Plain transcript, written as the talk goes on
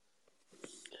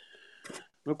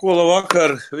Nu, ko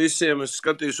labvakar visiem. Es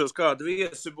skatīšos, kādi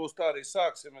viesi būs. Tā arī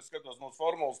sāksim. Es skatos, mūsu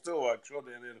formulas cilvēki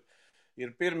šodien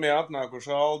ir pirmie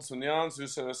atnākuši Aldis un Jānis.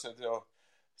 Jūs jau esat jau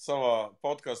savā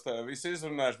podkastā visi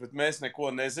izrunājuši, bet mēs neko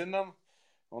nezinām.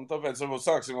 Un tāpēc varbūt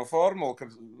sāksim ar formulu,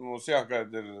 kad mums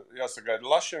jāsagaida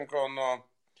Lašenko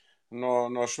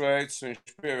no Šveices.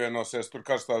 Viņš pievienosies, tur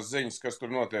karstās ziņas, kas tur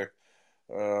notiek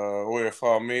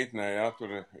UEFA mītnē. Ja?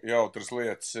 Tur jautras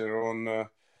lietas ir.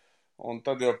 Un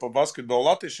tad jau pa basketbolu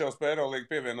Latvijas šausmu Eirolīga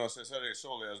pievienosies arī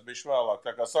solījās bišķi vēlāk.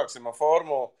 Tā kā sāksim ar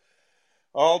formulu.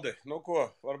 Aldi, nu ko,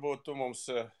 varbūt tu mums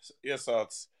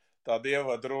iesāc tādu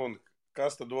ievadu runu,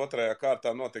 kas tad otrajā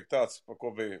kārtā notika tāds, pa ko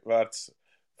bija vērts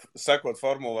sekot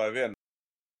formulai vien.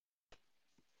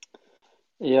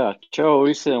 Jā, čau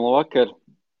visiem, labvakar.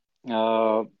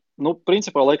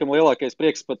 Principā, laikam, lielākais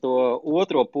prieks par to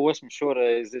otro posmu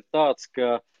šoreiz ir tāds,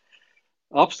 ka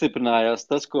apstiprinājās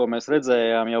tas, ko mēs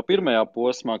redzējām jau pirmajā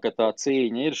posmā, ka tā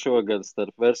cīņa ir šogad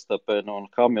starp Verstapenu un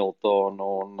Hamiltonu,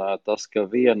 un tas, ka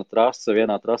vienā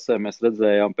trasē mēs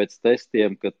redzējām pēc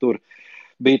testiem, ka tur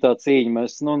bija tā cīņa,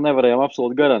 mēs nevarējām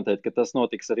absolūti garantēt, ka tas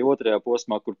notiks arī otrajā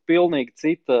posmā, kur pilnīgi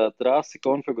cita trasi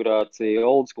konfigurācija,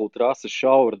 old school trasi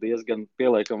šaura, diezgan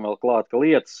pieliekam vēl klāt, ka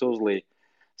lietas uzlīja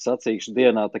sacīkšu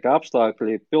dienā, tā kā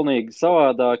apstākļi pilnīgi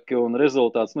savādāki un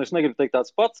rezultāts, es negribu teikt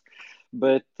tāds pats,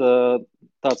 bet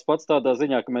tāds pats tādā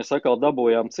ziņā, ka mēs atkal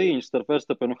dabūjām cīņu starp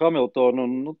Verstapenu un Hamiltonu,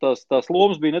 un tās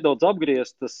lomas bija nedaudz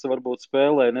apgrieztas, varbūt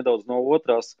spēlēja nedaudz no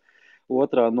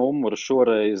otrā numura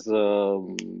šoreiz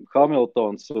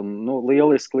Hamiltons, un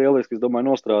lieliski, es domāju,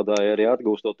 nostrādāja arī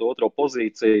atgūstot otro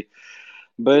pozīciju.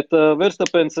 Bet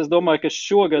Verstapens, es domāju, ka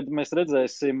šogad mēs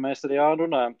redzēsim, mēs arī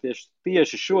runājam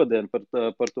tieši šodien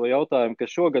par to jautājumu,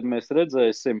 ka šogad mēs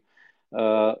redzēsim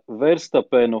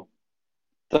Verstapenu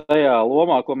tajā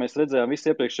lomā, ko mēs redzējām visus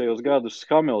iepriekšējos gadus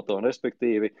Hamiltonu,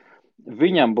 respektīvi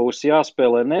viņam būs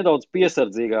jāspēlē nedaudz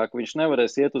piesardzīgāk, viņš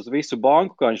nevarēs iet uz visu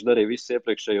banku, kā viņš darīja visus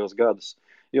iepriekšējos gadus.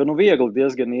 Jo viegli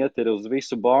diezgan iet ir uz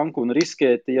visu banku un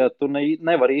riskēt, ja tu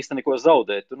nevari īsti neko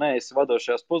zaudēt. Tu neesi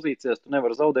vadošajās pozīcijās, tu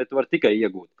nevari zaudēt, tu vari tikai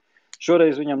iegūt.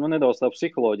 Šoreiz viņam nedaudz tā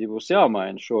psiholoģija būs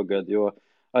jāmaina šogad, jo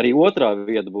arī otrā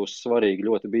vieta būs svarīga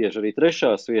ļoti bieži, arī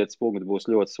trešās vietas punkti būs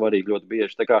ļoti svarīgi ļoti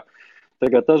bieži. Tā kā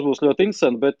tagad tas būs ļoti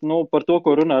interesanti, bet par to,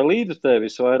 ko runāja līdz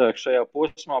tevis vairāk šajā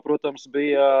posmā, protams,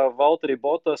 bija Valtteri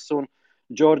Bottas un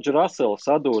George Russell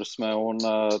sadursme, un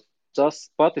tas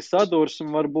pati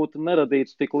sadursme varbūt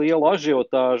neradītu tik lielu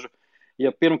ažiotāžu, ja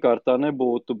pirmkārt tā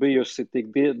nebūtu bijusi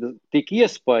tik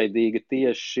iespaidīga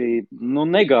tieši,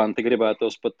 neganti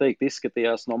gribētos pat teikt,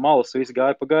 izskatījās no malas, viss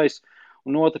gāja pa gaisu,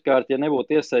 un otrkārt, ja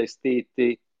nebūtu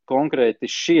iesaistīti konkrēti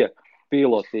šie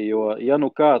piloti, jo ja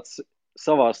kāds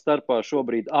savā starpā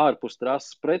šobrīd ārpus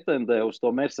trases pretendē uz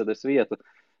to Mercedes vietu,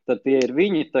 tad tie ir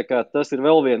viņi, tā kā tas ir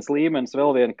vēl viens līmenis,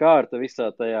 vēl viena kārta visā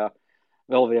tajā,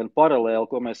 vēl viena paralēla,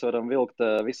 ko mēs varam vilkt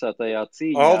visā tajā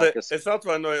cīņā. Aldi, es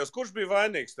atvainojos, kurš bija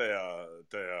vainīgs tajā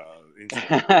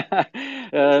incidentā?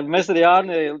 Mēs arī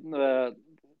Jāni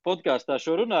podkāstā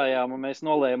šo runājām, un mēs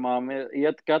nolēmām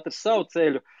iet katrs savu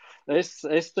ceļu.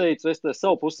 Es teicu, es te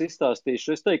savu pusi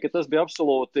izstāstīšu. Es teicu, ka tas bija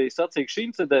absolūti sacīkšs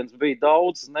incidents, bija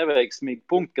daudz neveiksmīgu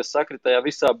punktu, kas sakritēja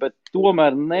visā, bet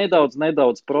tomēr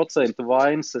nedaudz procentu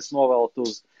vainas es noveltu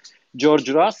uz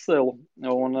George Russellu,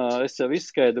 un es jau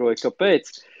izskaidroju,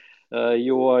 kāpēc,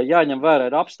 jo jāņem vērā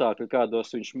ir apstākļi,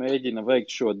 kādos viņš mēģina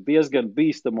veikt šo diezgan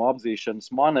bīstamo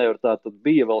apzīšanas manevru, tātad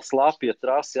bija vēl slapja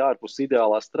trasi ārpus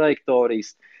ideālās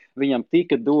trajektorijas, viņam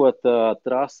tika dota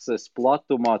trases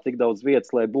platumā tik daudz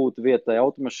vietas, lai būtu vietai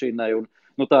automašīnai,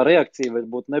 un tā reakcija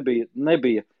varbūt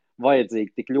nebija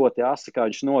vajadzīga tik ļoti asa, kā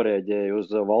viņš norēģēja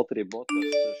uz Valtteri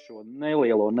Bottas šo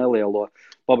nelielo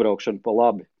pabraukšanu pa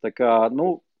labi. Tā kā,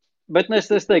 bet es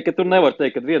teiktu, ka tur nevar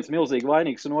teikt, ka viens milzīgi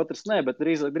vainīgs un otrs nē, bet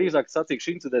drīzāk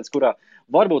sacīkšs incidents, kurā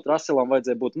varbūt Russellam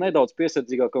vajadzēja būt nedaudz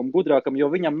piesardzīgākam un gudrākam, jo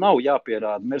viņam nav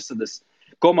jāpierāda Mercedes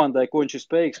komandai, ko viņš ir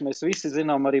spējīgs. Mēs visi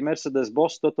zinām, arī Mercedes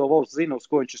boss Toto Wolffs zina, uz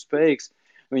ko viņš ir spējīgs.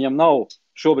 Viņam nav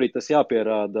šobrīd tas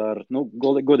jāpierāda ar,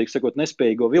 godīgi sakot,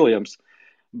 nespējīgo Williams.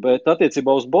 Bet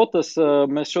attiecībā uz Bottas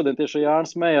mēs šodien tieši Jāni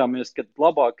smējāmies, ka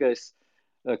labākais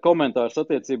komentārs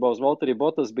attiecībā uz Valtteri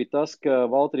Bottas bija tas, ka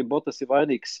Valtteri Bottas ir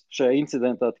vainīgs šajā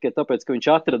incidentā tikai tāpēc, ka viņš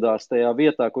atradās tajā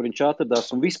vietā, kur viņš atradās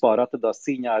un vispār atradās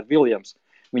cīņā ar Williams.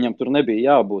 Viņam tur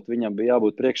nebija jābūt, viņam bija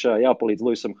jābūt priekšā, jāpalīdz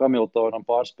Lewisam Hamiltonam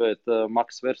pārspēt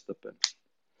Max Verstappen.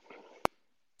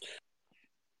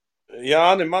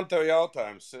 Jāni, man tev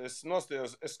jautājums. Es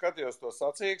skatījos to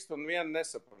sacīkstu un vienu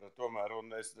nesapratu tomēr,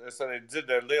 un es arī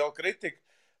dzirdēju lielu kritiku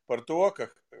par to,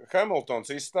 ka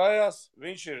Hamiltons izstājās,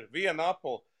 viņš ir viena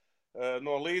apli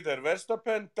no līdera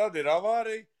Verstappen, tad ir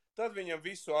avārija, tad viņam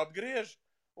visu atgriež,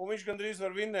 un viņš gandrīz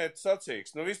var vinnēt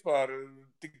sacīks. Vispār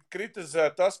tik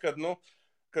kritizēt tas, kad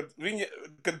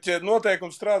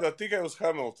noteikumi strādā tikai uz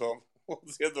Hamiltonu.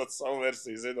 Iedot savu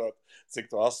versiju, zinot, cik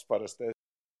to asis parasti ir.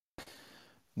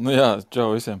 Jā,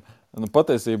 čau visiem.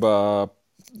 Patiesībā,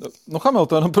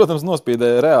 Hamiltonam, protams,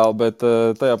 nospīdēja reāli, bet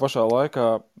tajā pašā laikā,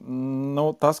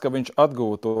 tas, ka viņš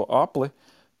atgūta to apli,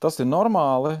 tas ir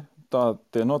normāli.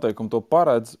 Tie noteikumi to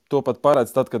paredz. To pat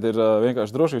paredz tad, kad ir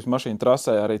vienkārši drošības mašīna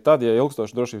trasē. Arī tad, ja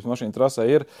ilgstoši drošības mašīna trasē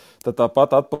ir, tad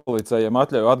tāpat atpolicējiem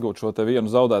atļauj atgūt šo te vienu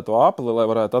zaudēto apli, lai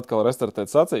varētu atkal restartēt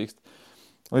sacīkst.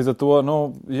 Līdz ar to,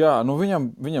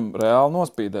 viņam reāli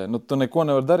nospīdē. Tu neko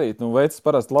nevar darīt. Veids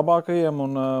parasti labākajiem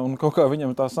un kaut kā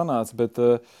viņam tā sanāca, bet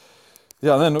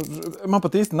man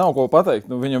pat īsti nav ko pateikt.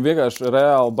 Viņam vienkārši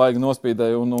reāli baigi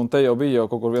nospīdēja un te jau bija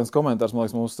kaut kur viens komentārs, man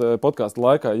liekas, mūsu podkāsta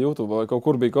laikā YouTube, vai kaut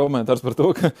kur bija komentārs par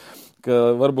to, ka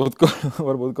varbūt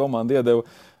komanda iedeva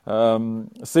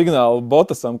signālu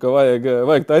Bottasam, ka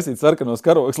vajag taisīt sarkanos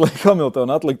karogus, lai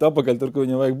Hamiltonu atlikt apakaļ tur, kur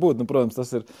viņam vajag būt. Protams,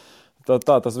 tas ir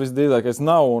tas viss drīzākais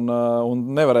nav un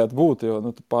nevarētu būt,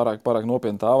 jo pārāk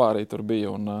nopietna tā avārija tur bija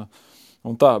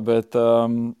un tā, bet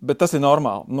tas ir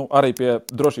normāli. Arī pie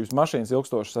drošības mašīnas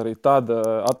ilgstošas arī tad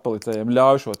atpolicējiem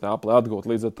ļauj šo te apli atgūt.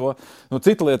 Līdz ar to,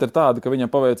 cita lieta ir tāda, ka viņam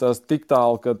paveicās tik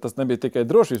tālu, ka tas nebija tikai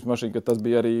drošības mašīna, ka tas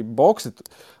bija arī boksi.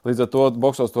 Līdz ar to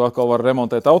boksos to atkal var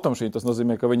remontēt automašīnu. Tas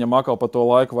nozīmē, ka viņam atkal pa to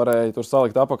laiku varēja tur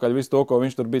salikt apakaļ visu to, ko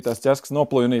viņš tur bija tās ķeskas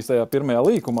noplūnījis tajā pirmajā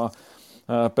līkumā.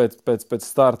 Pēc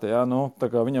starta, jā, tā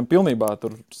kā viņam pilnībā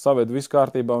tur saved visu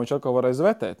kārtībā, viņš atkal varēja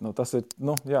zvetēt. Tas ir,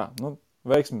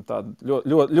 veiksmi tāda,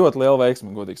 ļoti liela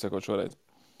veiksmi, godīgi sakot šoreiz.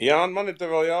 Jā, man ir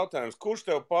tev vēl jautājums, kurš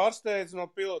tev pārsteidz no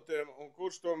pilotiem un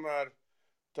kurš tomēr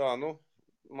tā,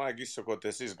 maigi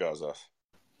izsakoties izgāzās?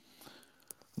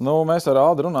 Mēs ar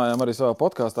Aldu runājām arī savā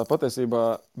podkāstā.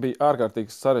 Patiesībā bija ārkārtīgi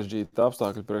sarežģīti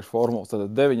apstākļi priekš formulas. Tad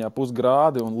 9,5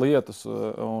 grādi un lietus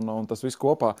un tas viss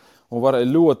kopā. Un varēja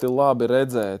ļoti labi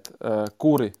redzēt,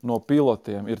 kuri no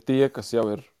pilotiem ir tie, kas jau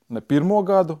ir ne pirmo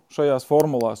gadu šajās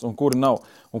formulās un kuri nav.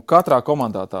 Un katrā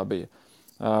komandā tā bija.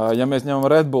 Ja mēs ņemam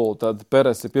Red Bull, tad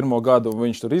Perez ir pirmo gadu un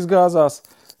viņš tur izgāzās.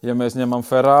 Ja mēs ņemam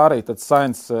Ferrari, tad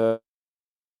Sainz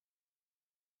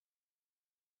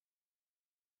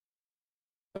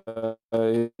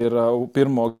ir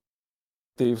pirmo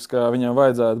tīvs, kā viņam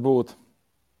vajadzētu būt.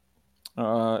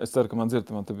 Es ceru, ka man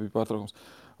dzird, man te bija pārtraukums.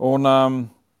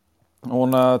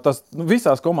 Un tas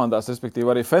visās komandās, respektīvi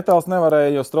arī Fetels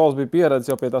nevarēja, jo Strolls bija pieredzis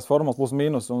jau pie tās formulas plus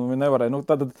mīnus, un viņi nevarēja.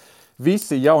 Tad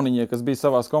visi jauniņie, kas bija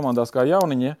savās komandās kā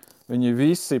jauniņie, viņi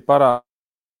visi parādīja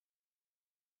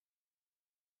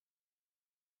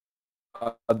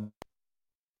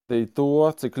to,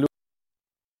 cik ļoti.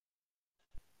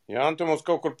 Jā, un tu mums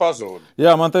kaut kur pazūdi.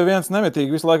 Jā, man te viens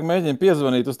nemitīgi visu laiku mēģina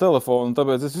piezvanīt uz telefonu, un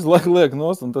tāpēc es visu laiku lieku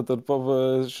nost, un tad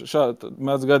šādi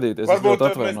mēdz gadīties. Varbūt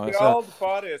mēs pie Aldu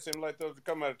pāriesim, lai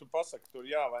kamēr tu pasaki tur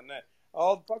jā vai nē.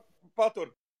 Aldu, patur.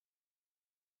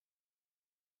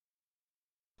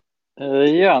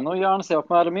 Jā, Jānis jau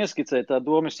apmēram ieskicēja, tā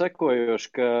doma ir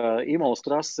sekojoša, ka Imolas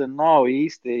trase nav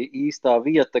īstā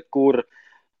vieta, kur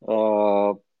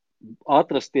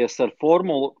atrasties ar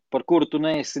formulu, par kuru tu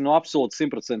neesi absolūti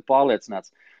 100% pārliecināts.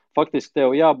 Faktiski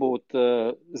tev jābūt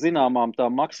zināmām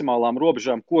tām maksimālām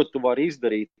robežām, ko tu vari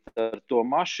izdarīt ar to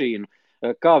mašīnu,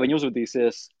 kā viņi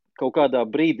uzvedīsies kaut kādā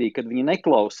brīdī, kad viņi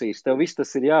neklausīs. Tev viss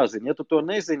tas ir jāzina. Ja tu to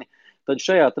nezini, tad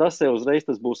šajā trasē uzreiz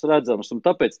tas būs redzams. Un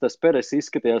tāpēc tas Perez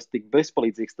izskatījās tik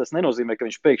bezpalīdzīgs. Tas nenozīmē, ka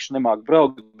viņš pēkšņi nemāk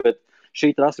braukt, bet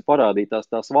šī trase parādītās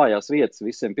tās vājās vietas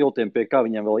visiem pilotiem, pie kā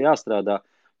viņiem vēl jāstrādā.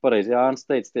 Pareizi Jānis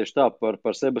teica tieši tā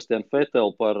par Sebastianu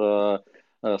Vetelu, par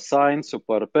Sainzu,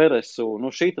 par Peresu.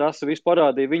 Šī trase visu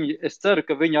parādīja. Es ceru,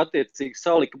 ka viņi attiecīgi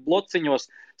salika blociņos,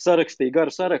 sarakstīja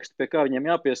garu sarakstu, pie kā viņiem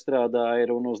jāpiestrādā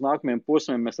ir, un uz nākamajiem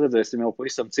posmiem mēs redzēsim jau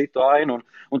pavisam citu ainu.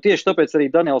 Un tieši tāpēc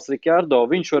arī Daniels Ricciardo,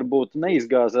 viņš varbūt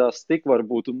neizgāzās tik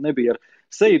varbūt un nebija ar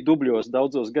seju dubļos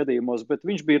daudzos gadījumos, bet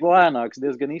viņš bija lēnāks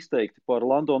diezgan izteikti par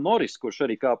Lando Norris, kurš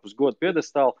arī kāp uz godu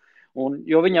piedestālu.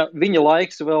 Jo viņa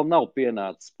laiks vēl nav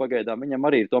pienācis. Pagaidām viņam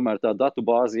arī ir tomēr tā datu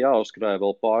bāzi jāuzkrāja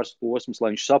vēl pāris posmus,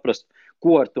 lai viņš saprastu,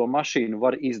 ko ar to mašīnu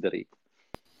var izdarīt.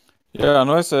 Jā,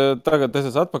 tagad es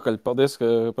esmu atpakaļ. Paldies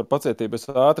par pacietību. Es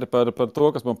ātri par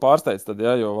to, kas man pārsteidz, tad,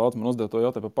 jā, jo Valts man uzdev to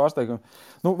jautājumu par pārsteigumu.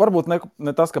 Varbūt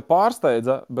ne tas, ka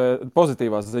pārsteidza, bet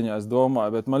pozitīvās ziņā es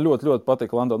domāju, bet man ļoti, ļoti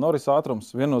patika Lando Norris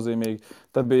ātrums, viennozīmīgi.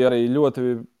 Tad bija arī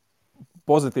ļoti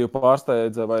pozitīvi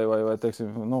pārsteidza vai teiksim,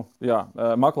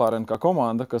 McLaren kā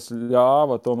komanda, kas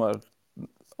ļāva tomēr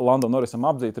Lando Norrisam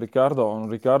apdzīt Ricciardo, un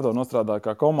Ricciardo nostrādāja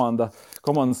kā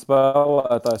komandas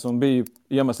spēlētājs, un bija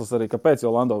iemesls arī, kāpēc,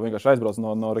 jo Lando vienkārši aizbrauc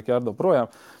no Ricciardo projām.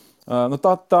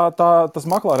 Tas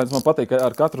McLarens man patīk, ka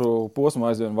ar katru posmu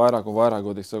aizvien vairāk un vairāk,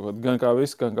 godīgi sakot. Gan kā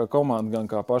visi, gan kā komanda, gan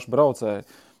kā paši braucēji.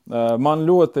 Man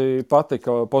ļoti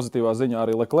patika pozitīvā ziņā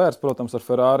arī Leclerc, protams, ar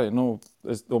Ferrari.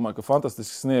 Es domāju, ka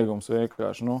fantastisks sniegums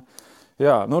vienkārši.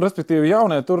 Jā, respektīvi,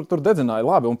 jaunie tur dedzināja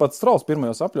labi. Un pats Strauss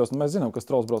pirmajos apļos, mēs zinām, ka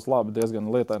Strauss brauc labi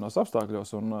diezgan lietainos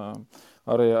apstākļos. Un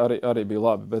arī bija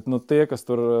labi. Bet tie, kas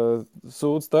tur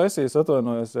sūdz taisīs,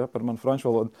 atvainojas par manu franču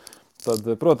valodu, tad,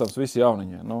 protams, visi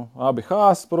jauniņie. Abi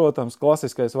Haas, protams,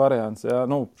 klasiskais variants. Jā,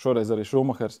 šoreiz arī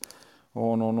Šumahers.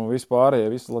 Un vispārējie,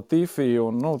 visi Latifi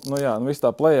un viss tā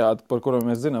plejāta, par kuriem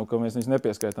mēs zinām, ka mēs viņus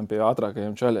nepieskaitam pie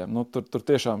ātrākajiem čaļiem. Tur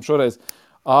tiešām šoreiz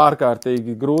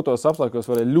ārkārtīgi grūtos apstākļos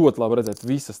varēja ļoti labi redzēt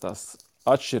visas tās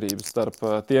atšķirības starp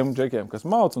tiem džekiem, kas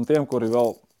mauc, un tiem, kuri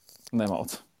vēl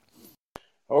nemauc.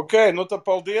 Ok, tad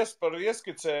paldies par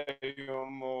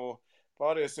ieskicējumu.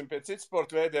 Pāriesim pie citu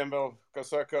sporta veidiem vēl,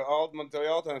 kas saka, Aldi, man tev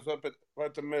jautājums,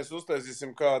 vai tad mēs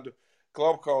uztaisīsim kādu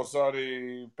Clubhouse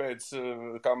arī pēc,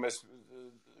 kā mēs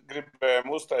gribējām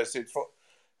uztaisīt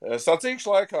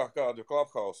sacīkšu laikā kādu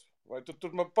Clubhouse? Vai tu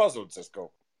tur man pazudis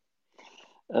kaut?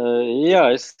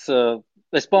 Jā,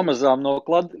 es pamazām no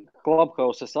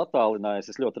Clubhouse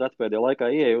attālinājos. Es ļoti reti pēdējā laikā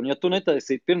ieeju. Un ja tu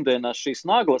netaisītu pirmdienās šīs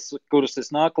naglas, kuras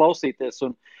es nāku klausīties,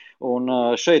 un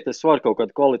šeit es varu kaut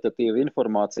kādu kvalitatīvu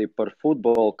informāciju par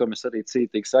futbolu, kam es arī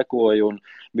cītīgi sekoju, un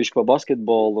bišķi par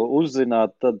basketbolu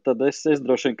uzzināt, tad es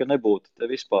droši vien, ka nebūtu te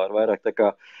vispār vairāk. Tā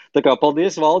kā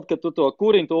paldies, Valdi, ka tu to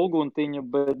kurini to uguntiņu,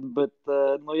 bet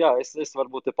jā, es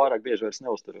varbūt te pārāk bieži vairs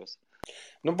neuzturos.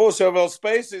 Būs jau vēl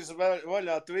Spaces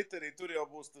vaļā Twitterī, tur jau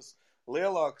būs tas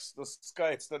lielāks tas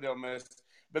skaits, tad jau mēs...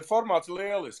 Bet formāts ir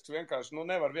lielisks, vienkārši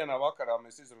nevar vienā vakarā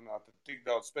mēs izrunāt tik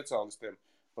daudz speciālistiem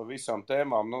par visām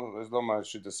tēmām. Es domāju,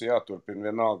 šitas jāturpina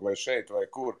vienalga vai šeit vai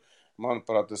kur.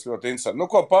 Manuprāt, tas ļoti interesanti.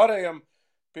 Ko pārējām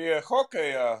pie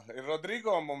hokeja? Ir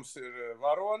Rodrigo, mums ir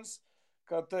varonis,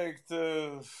 kā teikt,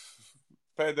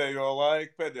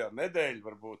 pēdējā nedēļu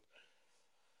varbūt.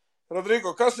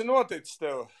 Rodrigo, kas ir noticis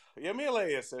tev?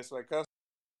 Iemīlējies vai kas?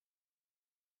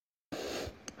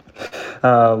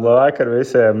 Vakar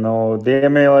visiem,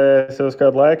 iemīlējies uz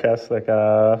kādu laikās.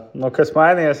 Kas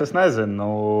mainījies, es nezinu.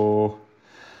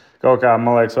 Kaut kā,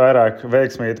 man liekas, vairāk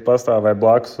veiksmīgi pastāvēja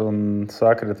blakus un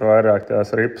sakrita vairāk tās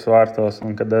ripas vārtos.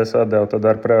 Un, kad es atdevu, tad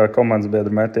ar komandas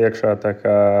biedru metu iekšā.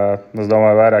 Es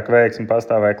domāju, vairāk veiksmi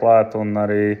pastāvēja klāt un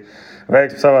arī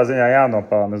veiksmi savā ziņā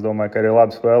jānopelna. Es domāju, ka arī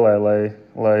labi spēlē,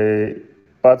 lai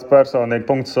pats personīgi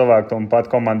punktus savāktu un pat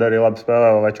komanda arī labi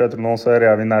spēlē, lai 4-0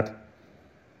 sērijā vinētu.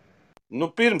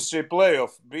 Pirms šī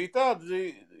playoff bija tāda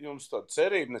jums tāda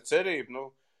cerība, necerība,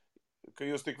 ka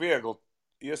jūs tik viegli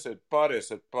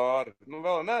pāriesiet pāri.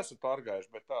 Vēl neesat pārgājuši,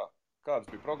 bet tā. Kādas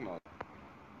bija prognozes?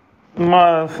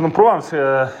 Protams,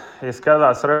 ja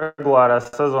skatās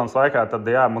regulārās sezonas laikā, tad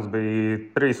jā, mums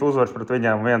bija 3 uzvaras pret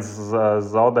viņiem, 1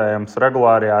 zaudējums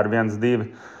regulārajā ar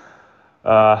 1-2.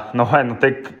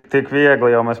 Tik viegli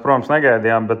jau mēs, protams,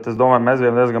 negaidījām, bet es domāju, mēs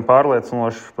bijām diezgan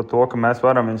pārliecinoši par to, ka mēs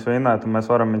varam viņus vinēt un mēs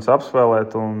varam viņus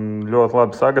apspēlēt un ļoti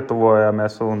labi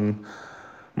sagatavojāmies. Un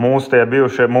mūsu tie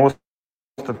bijušie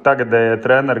tagadējie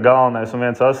treneri galvenais un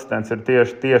viens asistents ir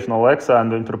tieši no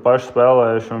Leksandra. Viņi tur paši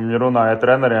spēlējuši un viņi runāja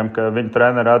treneriem, ka viņu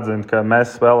treneri atzina, ka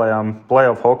mēs spēlējām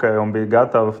playoff hokeju un bija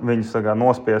gatavi viņus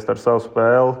nospiest ar savu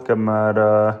spēli, kamēr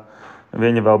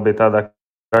viņi vēl bija tādā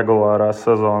regulārās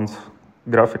sezonas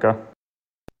grafikā.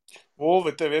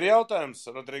 Ulvi, tev ir jautājums,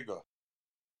 Rodrigo?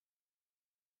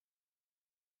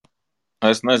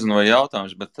 Es nezinu, vai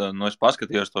jautājums, bet es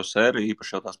paskatījos to sēriju,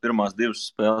 īpaši jau tās pirmās 2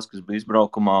 spēles, kas bija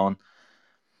izbraukumā.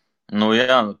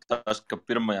 Tas, ka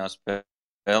pirmajā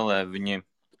spēlē viņi,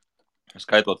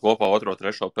 skaitot kopā 2.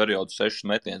 3. periodu, 6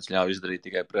 metienus ļauj izdarīt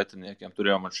tikai pretiniekiem. Tur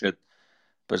jau man šķiet,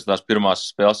 pēc tās pirmās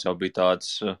spēles jau bija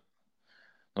tāds,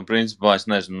 principā, es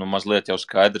nezinu, mazliet jau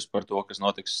skaidrs par to, kas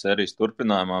notiks sērijas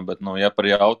turpinājumā, bet, ja par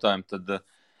jautājumu, tad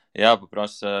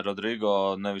jāpaprasa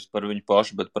Rodrigo nevis par viņu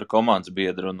pašu, bet par komandas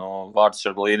biedru.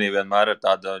 Vārdsargu līnija vienmēr ir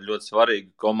tāda ļoti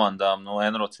svarīga komandām.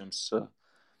 Enrots jums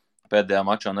pēdējā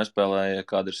mačā nespēlēja,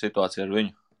 kāda ir situācija ar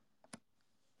viņu?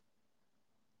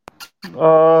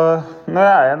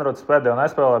 Enrots pēdējo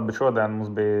nespēlēja, bet šodien mums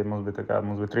bija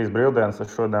 3 brīvdienas.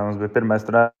 Šodien mums bija pirmais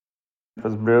treniņš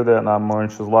pēc brīvdienām, un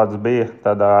viņš uz ledus bija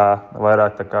tādā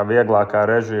vairāk vieglākā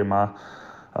režīmā.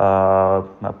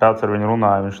 Pēc ar viņu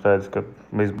runāju, viņš teica, ka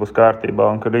viss būs kārtībā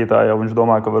un ka rītā jau viņš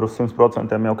domā, ka var uz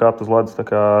 100% jau kāpt uz ledus.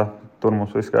 Tur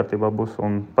mums viss kārtībā būs.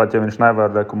 Un pat ja viņš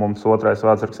nevar, ka mums otrais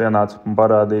vārdsargs ienāca un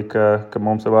parādīja, ka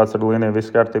mums ir vārdsargu līnija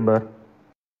viss kārtībā.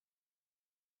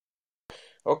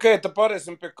 Ok, tad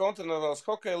pārēsim pie kontinentālās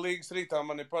hokeja līgas. Rītā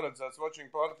man ir paredzēts watching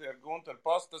party ar Gunteru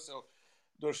Pastu. Tas jau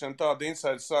droši vien tādu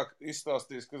insights sāk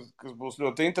izstāstīs, kas būs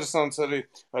ļoti interesants arī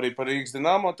par Rīgas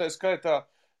Dinamo tā skaitā.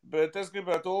 Bet es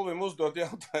gribētu Ulvim uzdot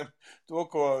jautājumu to,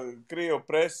 ko Krievu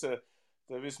prese,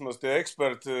 vismaz tie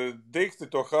eksperti, dikti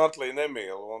to Hartliju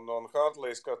nemīl. Un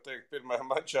Hartlijs, kā teikt, pirmajā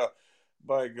mačā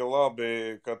baigi labi,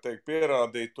 kā teikt,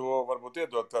 pierādīja to, varbūt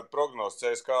iedot tādu prognozi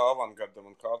CSKA Avangardam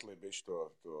un Hartlī bišķi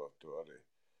to arī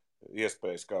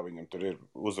iespējas, kā viņam tur ir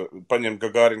paņemt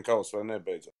Gagārina kausu vai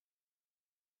nebeidzot.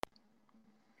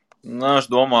 Nu, es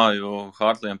domāju,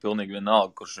 Hartlijam pilnīgi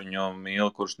vienalga, kurš viņu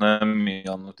mīl, kurš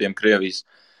nemīl. Nu, tiem Krievijas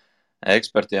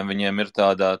ekspertiem viņiem ir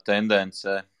tāda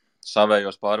tendence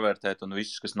savējos pārvērtēt un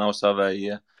visus, kas nav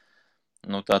savējie,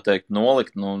 nu, tā teikt,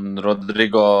 nolikt. Nu,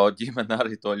 Rodrigo ģimene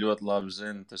arī to ļoti labi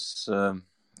zina. Tas,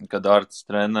 kad Arts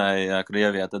trenēja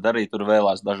Krievijā, tad arī tur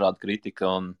vēlās dažāda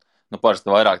kritika un, nu, parasti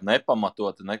vairāk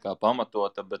nepamatota nekā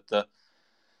pamatota, bet,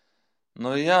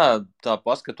 nu, jā, tā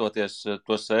paskatoties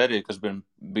to sēriju, kas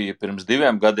bija pirms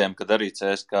 2 gadiem, kad arī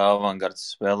CSKA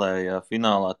Avangards spēlēja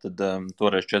finālā, tad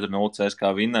toreiz 4-0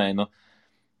 CSKA vinēja. Nu,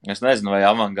 es nezinu, vai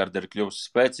Avangarda ir kļuvusi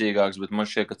spēcīgāks, bet man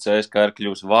šķiet, ka CSKA ir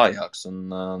kļuvusi vājāks un,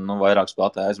 nu, vairāk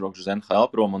spēlētāji aizbraukšu uz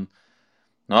NHL prom un,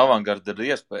 nu, Avangarda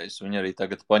ir iespējas. Viņi arī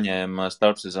tagad paņēma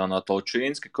starpsezonā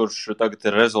Tolčīnski, kurš tagad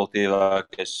ir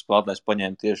rezultīvākais spēlētājs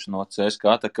paņēma tieši no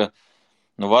CSKA, tā ka,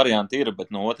 nu, varianti ir, bet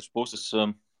no otras puses,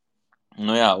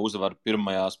 nu jā, uzvar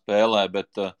pirmajā spēlē,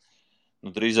 bet,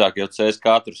 nu, drīzāk jau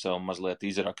CSKA tur sev mazliet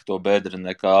izraka to bedri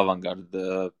nekā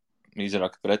Avangarda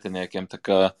izraka pretiniekiem, tā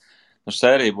ka, nu,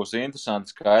 sērija būs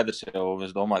interesanti, skaidrs jau,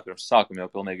 es domāju, pirms sākuma jau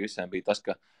pilnīgi visiem bija tas,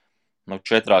 ka, nu,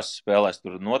 4 spēlēs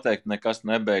tur noteikti nekas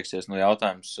nebeigsies. Nu,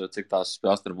 jautājums, cik tās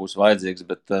spēles tur būs vajadzīgas,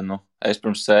 bet, nu, es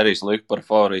pirms sērijas liku par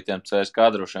favorītiem CSKA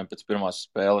droši vien pēc pirmās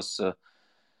spēles,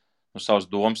 nu, savas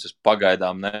domas es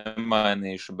pagaidām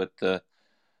nemainīšu, bet,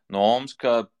 nu,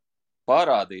 Omska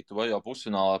parādīja to jau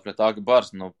pusfinālā pret Aga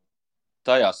Bars, nu,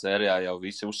 tajā sērijā jau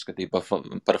visi uzskatīja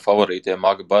par favorītiem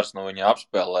Aga Bars, nu, viņi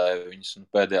apspēlēja viņus un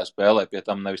pēdējā spēlē pie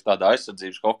tam nevis tādā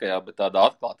aizsardzības hokejā, bet tādā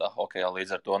atklātā hokejā,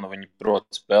 līdz ar to, nu, viņi prot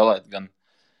spēlēt gan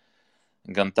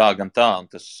tā,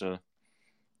 un tas,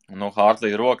 nu,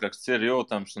 Hartlija rokraksts ir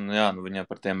jūtams, un jā, nu,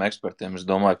 viņam par tiem ekspertiem, es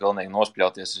domāju, pilnīgi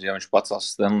nospļauties, ja viņš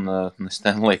pacels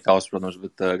Stanley kausu, protams,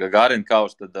 bet Gagārina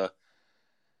kausu, tad,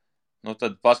 nu,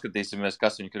 tad paskatīsimies,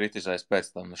 kas viņu kritizēs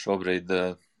pēc tam. Šobrīd,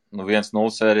 nu,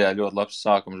 1-0 sērijā ļoti labs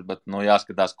sākums, bet, nu,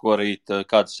 jāskatās, ko rīt,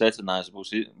 kādas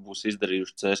secinājumus būs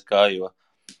izdarījuši CSKA, jo,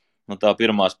 nu, tā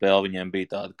pirmā spēle viņiem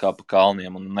bija tāda kā pa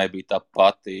kalniem un nebija tā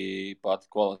pati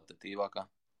kvalitatīvākā.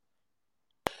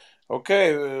 Ok,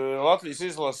 Latvijas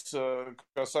izlases,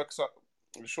 kā saka,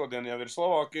 šodien jau ir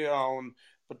Slovākijā, un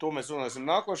par to mēs runāsim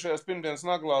nākošajās pirmdienas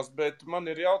naglās, bet man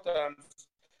ir jautājums,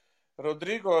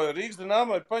 Rodrigo, Rīgas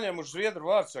Dinamo ir paņēmuši zviedru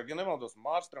vārdsargu, ja nemaldos,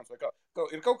 Mārstrams vai kā.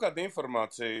 Ir kaut kāda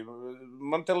informācija.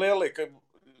 Man te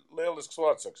lielisks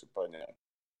vārdsargs ir paņēmis.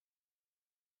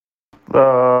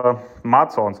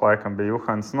 Matsons laikam bija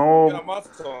Juhans. Nu, jā,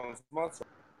 Matsons.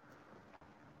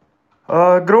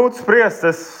 Grūti spriest.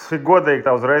 Es godīgi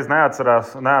tā uzreiz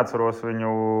neatceros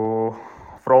viņu.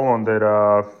 Frolunda ir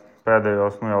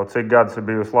pēdējos, nu jau cik gadus ir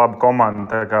bijusi laba komanda.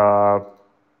 Tā kā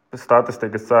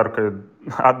statistika, es ceru, ka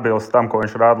atbilst tam, ko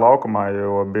viņš rāda laukumā,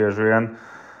 jo bieži vien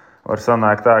var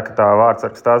sanākt tā, ka tā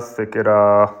vārdsarga statistika ir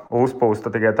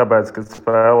uzpūsta tikai tāpēc, ka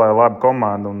spēlē labi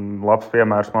komanda. Un labs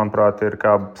piemērs, manuprāt, ir,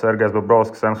 kā Sergejs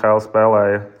Bobrovskis NHL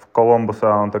spēlēja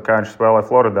Kolumbusā un tā kā viņš spēlē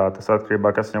Floridā. Tas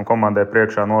atkarībā, kas viņam komandai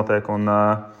priekšā notiek. Un,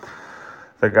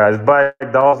 tā kā es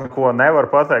baigi daudz neko nevaru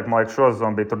pateikt. Man liekas,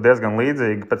 šosezon bija tur diezgan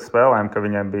līdzīgi pēc spēlēm, ka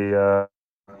viņiem bija...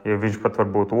 Ja viņš pat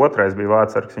varbūt otrais bija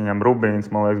vārdsargs, viņam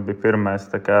Rubīns, man liekas, bija pirmais.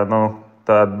 Tā kā, nu,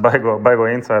 tādu baigo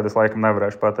insaidu es laikam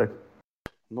nevarēšu pateikt.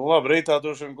 Nu, labi, rītā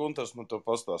droši vien Gunters man to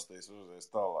pastāstīs uzreiz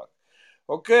tālāk.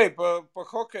 Ok, pa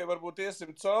hokeju varbūt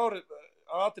iesim cauri,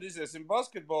 ātri iziesim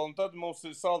basketbolu, un tad mums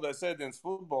ir saldais ēdiens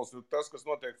futbols. Tas, kas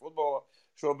notiek futbolā,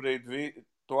 šobrīd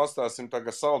to atstāsim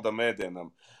tagad saldam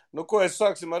ēdienam. Nu, ko es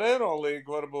sāksim ar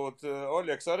Eurolīgu, varbūt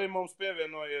Oļeks arī mums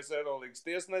pievienojies Eurolīgas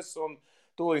tiesnesis, un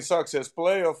tūlīt sāksies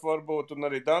play-off varbūt, un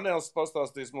arī Daniels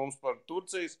pastāstīs mums par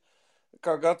Turcijas,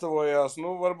 kā gatavojās.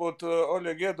 Nu, varbūt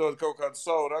Oļeg iedod kaut kādu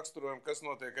savu raksturojumu, kas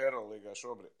notiek Eurolīgā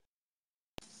šobrīd.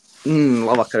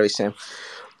 Labvakar visiem.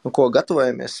 Nu, ko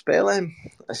gatavojamies spēlēm?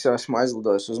 Es jau esmu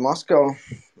aizlidojis uz Maskavu,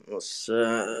 uz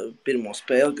pirmo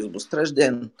spēli, kas būs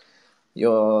trešdien,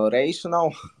 jo reisu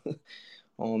nav.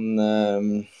 Un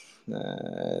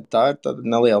tā ir tāda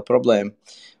neliela problēma.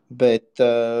 Bet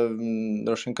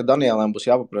droši vien, ka Danielam būs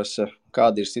jāpaprasa,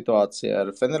 kāda ir situācija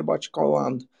ar Fenerbahču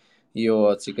komandu, jo,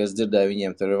 cik es dzirdēju,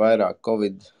 viņiem tur ir vairāk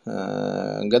Covid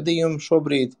gadījumu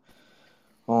šobrīd.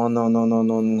 Un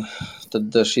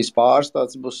tad šis pāris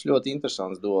tāds būs ļoti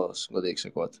interesants duels, godīgi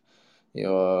sakot.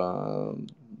 Jo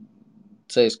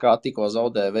CSKA tikko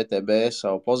zaudēja VTB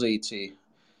savu pozīciju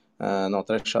no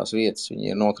 3. vietas.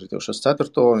 Viņi ir nokrituši uz 4.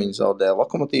 Viņi zaudēja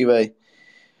Lokomotīvai.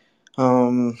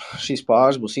 Šis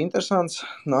pāris būs interesants.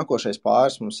 Nākošais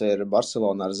pāris mums ir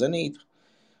Barcelona ar Zenītu,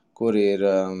 kur ir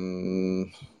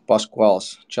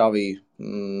Paskuāls Čavī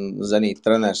Zenīta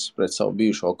treneris pret savu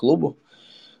bijušo klubu.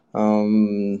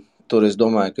 Tur es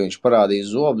domāju, ka viņš parādīs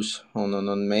zobus un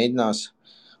mēģinās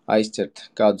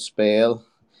aizķert kādu spēli.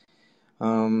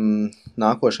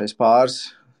 Nākošais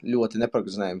pāris, ļoti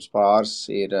neparedzējams pāris,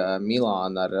 ir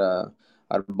Milāna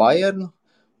ar Bayernu.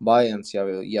 Bayerns jau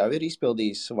ir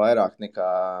izpildījis vairāk nekā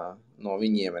no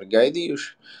viņiem ir gaidījuši,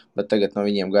 bet tagad no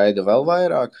viņiem gaida vēl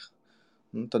vairāk.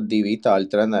 Tad 2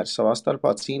 itāļu treneri savā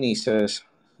starpā cīnīsies.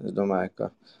 Es domāju, ka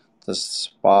tas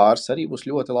pāris arī būs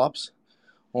ļoti labs.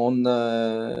 Un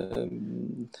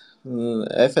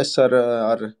FS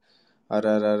ar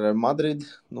Madrid,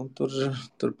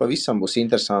 tur pavisam būs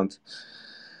interesanti.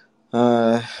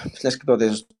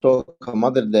 Neskatoties uz to, ka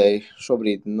Madridei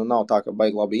šobrīd nav tā, ka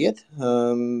baigi labi iet,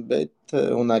 bet,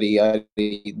 un arī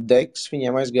Deks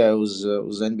viņiem aizgāja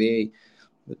uz NBA,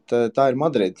 bet tā ir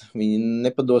Madrid. Viņi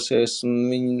nepadosies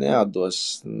un viņi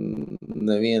neatdos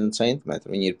nevienu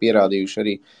centimetru. Viņi ir pierādījuši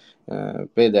arī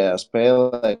pēdējā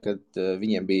spēlē, kad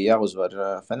viņiem bija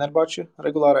jāuzvar Fenerbahče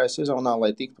regulārajā sezonā,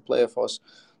 lai tiktu play-offos,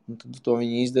 un tad to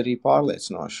viņi izdarīja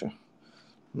pārliecinoši.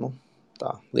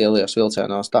 Tā, lielajos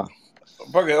vilcienos tā.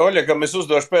 Pagaid, Oļegam, es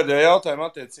uzdošu pēdējo jautājumu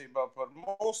attiecībā par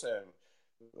mūsēm.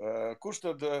 Kurš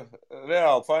tad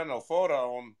reāli Final Fourā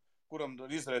un kuram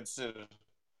izredzes ir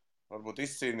varbūt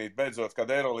izcīnīt beidzot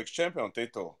kādu Eirolandes čempionu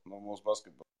titulu no mūsu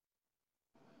basketbola?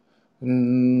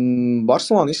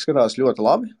 Barcelona izskatās ļoti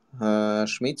labi.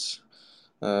 Šmits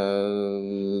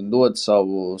dod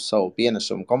savu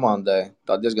pienesumu komandai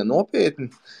tā diezgan nopietni.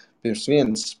 Pirms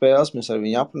vienas spēles mēs ar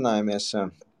viņu aprunājāmies.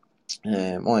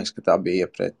 Man liekas, ka tā bija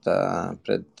pret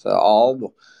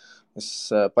Albu. Es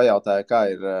pajautāju, kā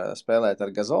ir spēlēt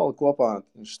ar Gazoli kopā.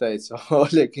 Viņš teica,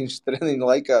 Oļek, viņš treniņu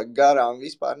laikā garām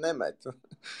vispār nemet.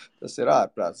 Tas ir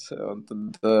ārprāts. Un tad,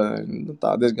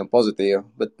 tā diezgan pozitīva.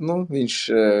 Bet viņš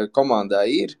komandā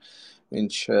ir.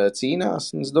 Viņš cīnās,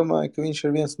 un es domāju, ka viņš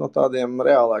ir viens no tādiem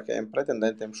reālākajiem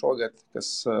pretendentiem šogad,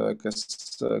 kas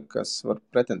var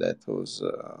pretendēt uz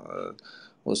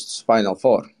Final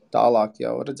Four. Tālāk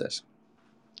jau redzēs.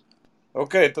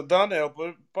 Ok, tad Daniel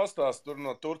pastāst tur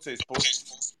no Turcijas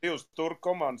puses. 2 turku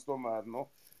komandas tomēr,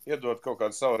 iedod kaut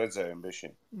kādu savu redzējumu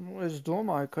bišķiņ. Es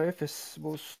domāju, ka FS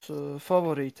būs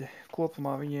favorīti.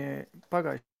 Kopumā viņi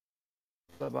pagājuši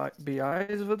bija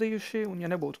aizvadījuši, un ja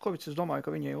nebūtu Kovics, es domāju,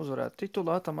 ka viņi uzvarētu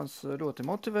titulu. Atamans ļoti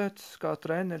motivēts kā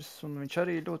treneris, un viņš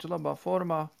arī ļoti labā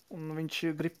formā, un viņš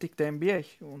grib tikt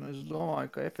NBA, un es domāju,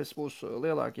 ka FS būs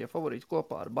lielākie favorīti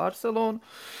kopā ar Barcelonu.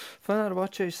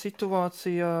 Fenerbahčejas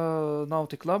situācija nav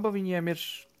tik laba, viņiem ir,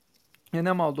 ja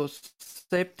nemaldos,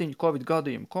 7 Covid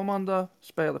gadījumu komandā,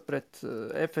 spēle pret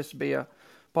FS bija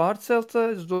pārcelta.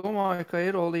 Es domāju, ka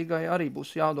Eirolīgai arī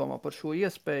būs jādomā par šo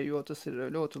iespēju, jo tas ir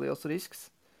ļoti liels risks.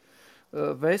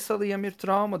 Veseliem ir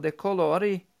trauma, Dekolo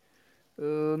arī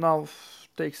nav,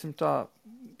 teiksim tā,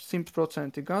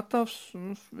 100% gatavs.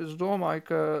 Es domāju,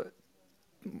 ka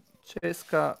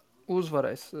CSKA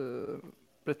uzvarēs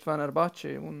pret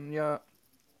Fenerbahči, un ja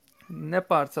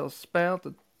nepārcels spēli,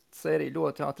 tad sērija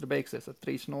ļoti ātri beigsies ar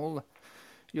 3-0,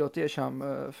 jo tiešām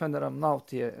Feneram nav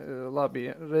tie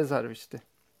labi rezervisti.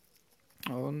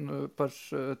 Un par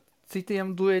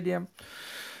citiem dueļiem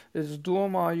es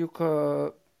domāju, ka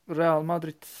Real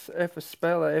Madrid FS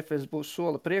spēlē, FS būs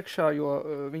soli priekšā, jo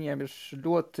viņiem ir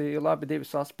ļoti labi 2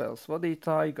 saspēles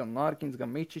vadītāji, gan Lārkins,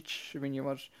 gan Mičičs. Viņi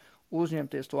var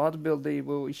uzņemties to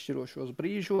atbildību izšķirošos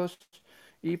brīžos.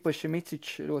 Īpaši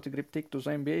Mičičs ļoti grib tikt uz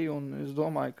NBA, un es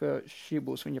domāju, ka šī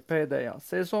būs viņa pēdējā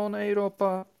sezona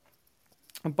Eiropā.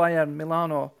 Bayern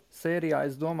Milāno sērijā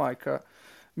es domāju, ka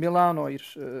Milāno ir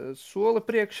soli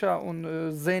priekšā, un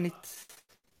Zenit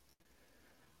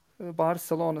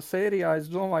Barcelona sērijā es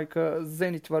domāju, ka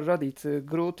Zenit var radīt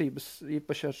grūtības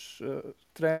īpaši ar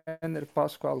treneri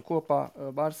Paskuālu kopā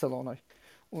Barcelonai,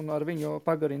 un ar viņu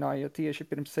pagarināja tieši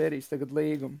pirms sērijas tagad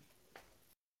līgumu.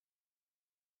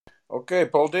 Ok,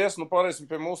 paldies.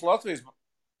 Pārēsim pie mūsu Latvijas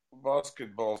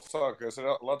basketbola. Sākās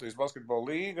Latvijas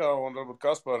basketbola līgā, un varbūt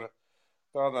kas par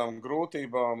kādām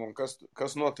grūtībām un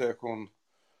kas notiek un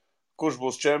kurš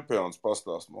būs čempions,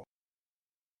 pastāst mums.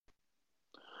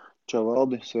 Čau,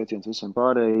 Valdi, sveiciens visiem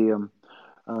pārējiem.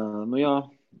 Jā,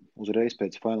 uzreiz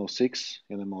pēc Final Six,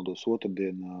 ja nemaldos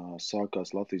otrdien,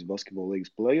 sākās Latvijas basketbola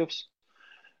līgas playoffs.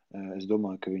 Es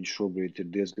domāju, ka viņš šobrīd ir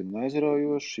diezgan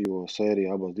aizraujošs, jo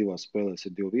sērija abās divās spēlēs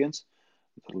ir 2-1.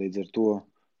 Līdz ar to,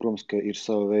 protams, ka ir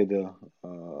sava veida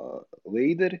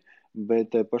līderi,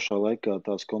 bet pašā laikā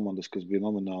tās komandas, kas bija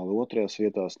nomināli otrajās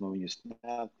vietās, no viņas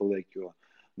neatpaliek, jo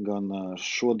gan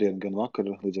šodien, gan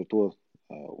vakar līdz ar to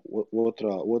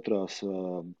otrās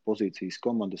pozīcijas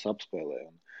komandas apspēlē.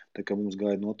 Tā kā mums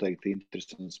gaida noteikti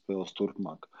interesants spēles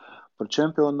turpmāk. Par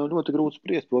čempionu ļoti grūti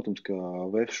spriest. Protams, ka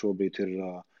VF šobrīd ir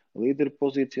līderi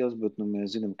pozīcijās, bet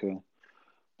mēs zinām, ka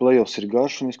playoffs ir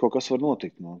garš un viss kaut kas var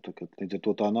notikt. Līdz ar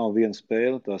to tā nav viena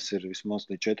spēle, tās ir vismaz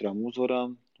līdz 4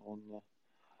 uzvarām. Un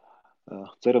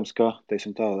cerams, ka,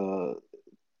 teiksim tā,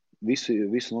 visu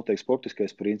noteikti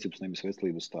sportiskais princips, nevis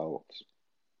veselības stāvoklis.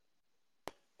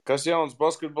 Kas jauns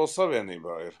basketbola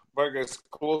savienībā ir? Baigais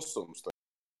klusums.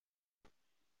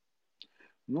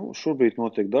 Šobrīd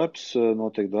notiek darbs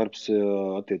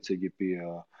attiecīgi pie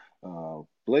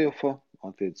playoffa,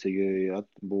 attiecīgi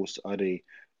būs arī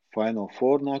Final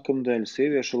Four nākamnedēļ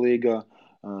sieviešu līgā.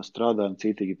 Strādājam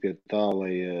cītīgi pie tā,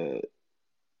 lai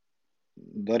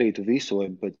darītu visu,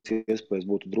 lai pēc iespējas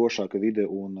būtu drošāka vide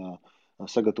un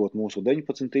sagatavot mūsu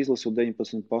 19 izlasu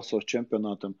 19 pasaules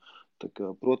čempionātam. Tā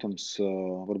kā, protams,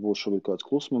 varbūt šobrīd kāds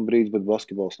klusuma brīdis, bet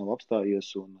basketbols nav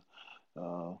apstājies un,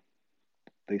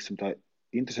 teiksim tā,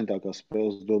 interesantākās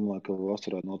spēles, domāju, ka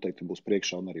vasarā noteikti būs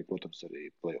priekšā un arī, protams, arī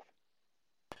playoff.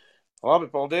 Labi,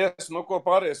 paldies. Ko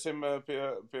pāriesim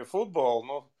pie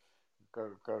futbola?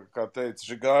 Kā teica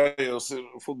Žigājos,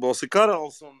 futbols ir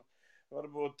karalis un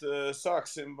varbūt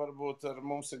sāksim, ar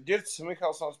mums ir Ģirts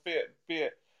Mihalsons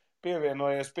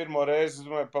pievienojies pirmo reizi,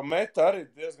 domāju, pa meta arī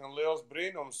diezgan liels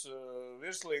brīnums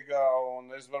virslīgā,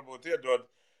 un es varbūt iedodu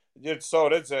Ģirts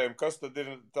savu redzējumu, kas tad ir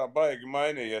tā baigi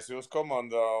mainījies jūsu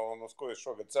komandā un uz ko jūs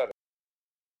šogad cerat.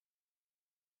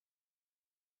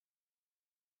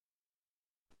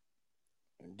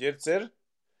 Ģirts ir?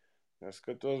 Es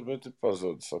skatos, bet ir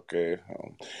pazudis, ok.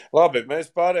 Labi,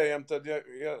 mēs pārējām tad,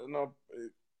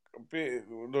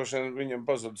 droši vien viņam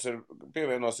pazudis ir,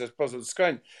 pievienosies pazudis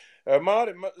skaņa.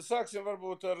 Māri, sāksim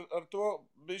varbūt ar to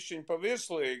bišķiņu pa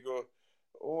virslīgu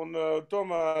un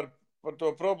tomēr par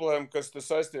to problēmu, kas te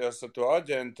saistījās ar to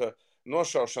aģenta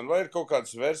nošaušanu. Vai ir kaut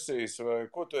kādas versijas, vai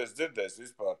ko tu esi dzirdējis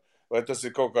vispār? Vai tas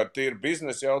ir kaut kāda tīra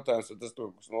biznesa jautājums, vai tas to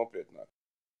kas nopietnāk?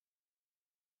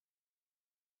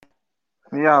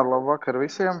 Jā, labvakar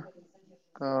visiem.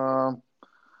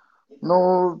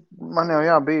 Man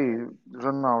jau bija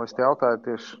žurnālisti jautāja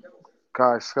tieši,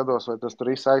 kā es skatos, vai tas tur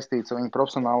ir saistīts ar viņu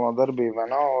profesionālo darbību vai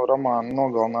nav, Romānu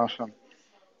nogalināšanu.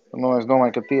 Es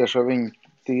domāju, ka tieši ar viņu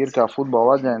tīri kā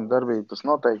futbola aģenta darbību tas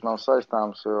noteikti nav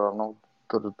saistāms, jo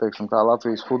tur, teiksim tā,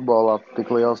 Latvijas futbolā tik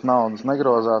liels naudas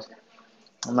negrozās.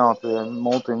 Nav tie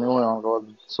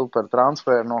multimiljonu super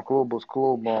transferi no klubu uz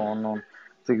klubu un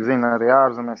cik zina arī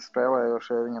ārzemēs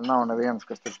spēlējošie, viņam nav neviens,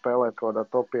 kas tur spēlē kaut kādā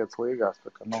top 5 līgās. Tā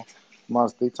kā,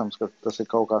 maz ticams, ka tas ir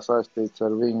kaut kā saistīts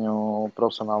ar viņu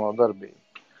profesionālo darbību.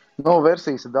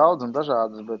 Versijas ir daudz un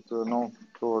dažādas, bet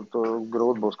to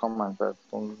grūti būs komentēt.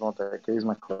 Un noteikti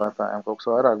izmeklētājiem kaut kas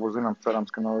vairāk būs zināms,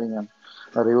 cerams, ka no viņiem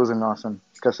arī uzzināsim,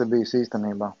 kas ir bijis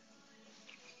īstenībā.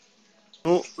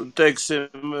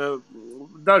 Teiksim,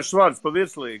 dažs vārds pa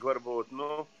virslīgu varbūt,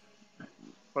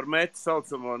 par metu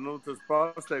saucamo, tas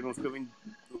pārsteigums, ka viņi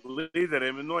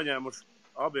līderiem ir noņēmuši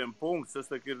abiem punktus.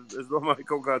 Es domāju,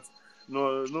 kaut kāds,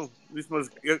 vismaz,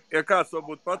 ja kāds to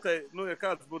būtu pateikt, ja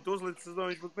kāds būtu uzlicis, es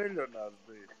domāju, viņš būtu miljonārs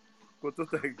bijis. Ko tu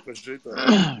teiktu par šito?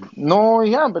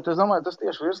 Jā, bet es domāju, tas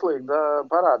tieši virslīgi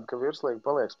parāda, ka virslīgi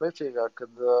paliek spēcīgāk,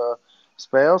 kad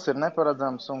spēles ir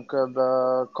neparedzams un kad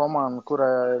komanda,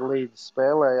 kurai līdz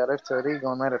spēlēja ar FC Riga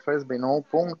un RFS bija 0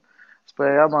 punktu,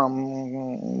 spēja abām,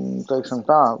 teiksim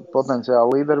tā,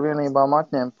 potenciāli līderu vienībām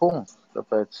atņemt punktus.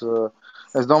 Tāpēc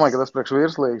es domāju, ka tas priekš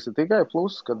virslīgas ir tikai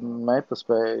plus, kad meta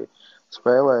spēja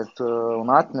spēlēt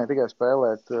un ne tikai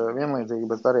spēlēt vienlīdzīgi,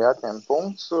 bet arī atņemt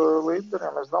punktus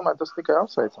līderiem. Es domāju, tas tikai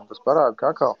apsveicam. Tas parāda,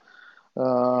 ka atkal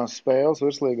spēles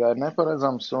virslīgā ir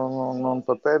neparedzams un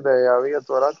pat pēdējā vieta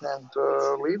var atņemt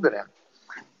līderiem.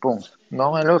 Punkts.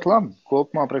 Domāju, ļoti labi.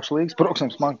 Kopumā priekš līgas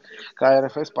proksams man, kā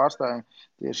RFS pārstāvjiem,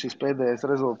 tieši šis pēdējais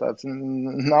rezultāts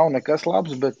nav nekas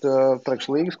labs, bet priekš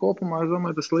līgas kopumā, es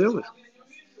domāju, tas lieliski.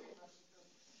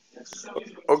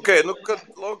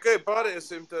 Ok,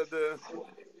 pāriesim tad,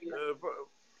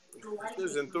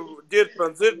 tu Ģirt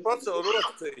man dzird, pacel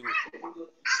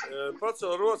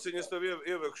rociņu, es tev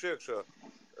ievilkšu iekšā,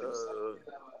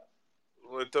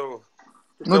 lai tev...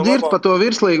 Ģirt pa to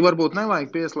virslīgu varbūt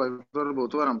nevajag pieslēgt,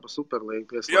 varbūt varam pa superlīgu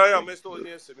pieslēgt. Jā, mēs to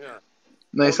iesim, jā.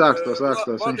 Sāks tos,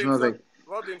 viņš noteikti.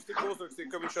 Vadims tik uzrakstīja,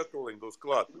 ka viņš attuliņ būs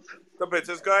klāt.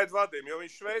 Tāpēc es gaidu Vadim, jo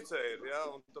viņš Šveicē ir, jā,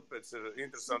 un tāpēc ir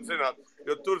interesanti zināt,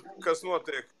 jo tur, kas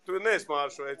notiek, tu neesi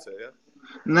Māri Šveicē, jā?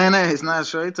 Nē, es neesmu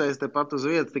Šveicē, es tepat uz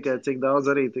vietas, tikai cik daudz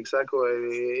arī tik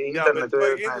sekoju internetu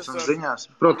vietnēs un ziņās.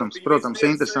 Protams,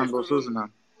 interesanti būs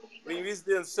uzzināt. Viņi visu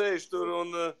dienu sēž tur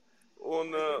un,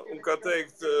 kā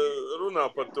teikt, runā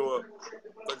par to.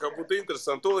 Tā kā būtu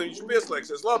interesanti. Tūlīt viņš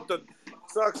pieslēgsies. Labi, tad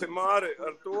sāksim, Māri,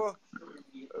 ar to.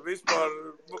 Vispār,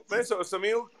 mēs jau esam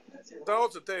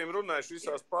daudz ar tevim runājuši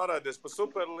visās pārēdēs par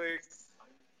Superlīgu.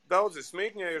 Daudz ir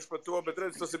smīkņējuši par to, bet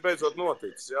redz, tas ir beidzot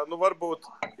noticis. Ja? Nu, varbūt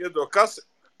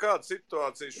kāda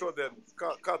situācija šodien,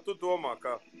 kā tu domā,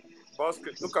 kā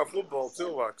futbola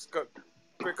cilvēks,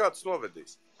 pie kā tas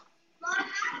novedīs?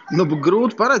 Nu,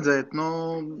 grūti paredzēt.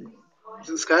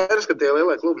 Skaidrs, ka tie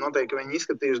lielie klubi noteikti viņi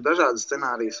izskatījuši dažādas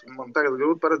scenārijas. Man tagad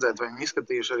grūti paredzēt, vai viņi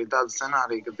izskatījuši arī tādu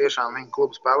scenāriju, ka tiešām viņa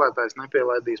klubu spēlētājs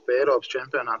nepielaidīs pie Eiropas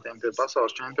čempionātiem, pie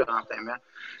pasaules čempionātiem, ja?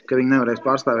 Ka viņi nevarēs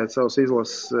pārstāvēt savus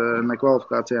izlases ne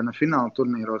kvalifikācijā, ne fināla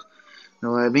turnīros.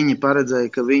 Vai viņi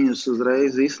paredzēja, ka viņus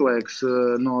uzreiz izslēgs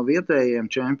no vietējiem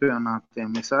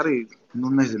čempionātiem. Es arī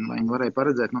nezinu, vai viņi varēja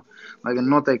paredzēt. Lai gan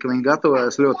noteikti, ka viņi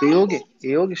gatavojas ļoti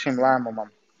ilgi šim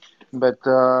lēmumam. Bet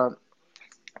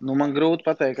man grūti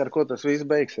pateikt, ar ko tas viss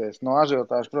beigsies.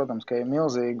 Ažiotāža, protams, ka ir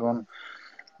milzīga un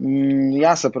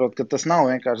jāsaprot, ka tas nav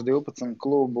vienkārši 12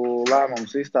 klubu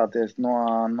lēmums izstāties no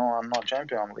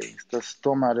Čempionu līgas. Tas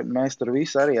tomēr mēs tur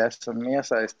visi arī esam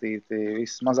iesaistīti,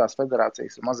 visas mazās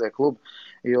federācijas un mazie klubi,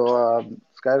 jo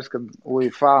skaidrs, ka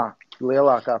UEFA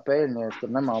lielākā peļņa, es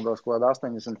tur nemaldos, ko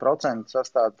 80%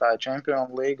 sastāv tā ir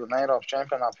Čempionu līga un Eiropas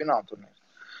čempionāta fināla turnīrs.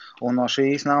 Un no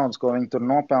šīs naudas, ko viņi tur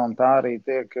nopelna, tā arī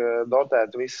tiek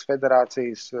dotēta visas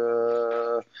federācijas,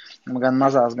 gan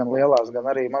mazās, gan lielās, gan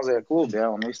arī mazie klubi. Ja?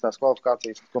 Un visas tās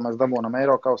kvalifikācijas, ko mēs dabūnam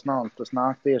Eirokaus naudas, tas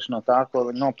nāk tieši no tā, ko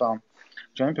viņi nopelna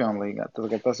Čempionu līgā.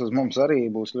 Tad, tas uz mums arī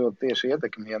būs ļoti tieši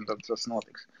ietekmi, ja tas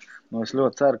notiks. Es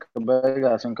ļoti ceru, ka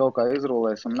beigās viņi kaut kā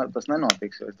izrūlēs, un tas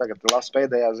nenotiks. Es tagad lasu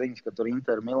pēdējā ziņas, ka tur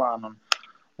Inter, Milāna,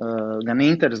 gan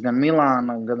Interes, gan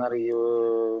Milāna, gan arī...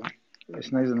 Es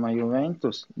nezinu, vai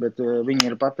Juventus, bet viņi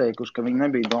ir pateikuši, ka viņi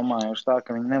nebija domājuši tā,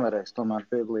 ka viņi nevarēs tomēr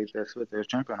piedalīties vietējos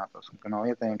čempionātos un ka no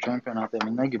vietējiem čempionātiem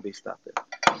viņi negrib izstāties.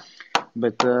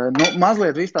 Bet,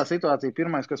 mazliet viss tā situācija,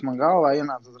 pirmais, kas man galvā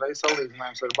ienāca uzreiz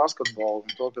salīdzinājums ar basketbolu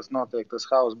un to, kas notiek, tas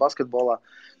haus basketbolā,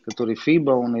 ka tur ir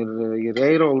FIBA un ir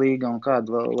Eirolīga un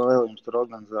kāda vēl jums tur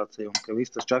organizācija un ka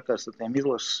viss tas čakars ar tiem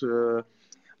izlases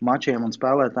mačiem un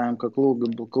spēlētājiem, ka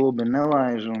klubi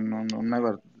nelaiž un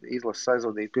nevar izlases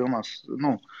aizvadīt pilnās,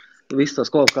 visas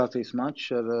tās kvalifikācijas mačs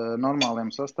ar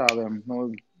normāliem sastāviem.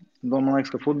 Man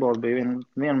liekas, ka futbols bija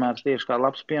vienmēr tieši kā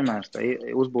labs piemērs tai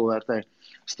uzbūvētai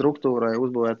struktūrai,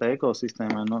 uzbūvētai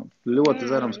ekosistēmai. Ļoti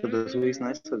cerams, ka tas viss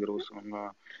nesagrūs un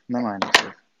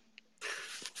nemainīsies.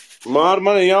 Māri,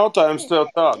 man ir jautājums tev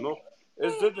tā,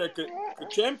 es dzirdēju, ka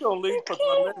Čempionu līgu pat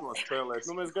var nenospēlēt.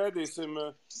 Mēs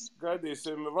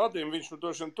gaidīsim Vadim, viņš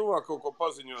droši vien tuvāk kaut ko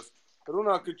paziņos.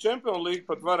 Runā, ka Čempionu līgu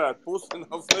pat varētu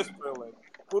pusfināls nespēlēt.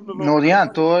 Jā,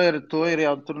 to ir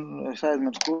jau tur, es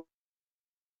aizmirstu.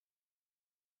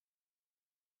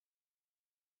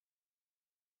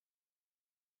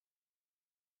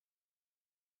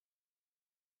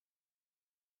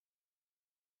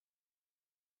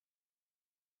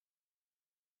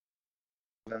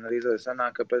 Gan arī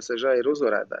sanāk, ka PSG ir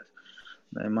uzvarētājs.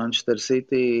 Manchester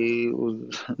City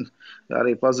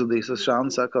arī pazudīs uz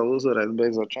šansu atkal uzvarēt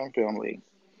beidzot Čempionu līgu.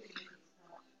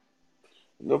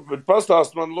 Bet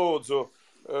pastāst man lūdzu,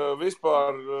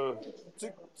 vispār,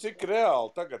 cik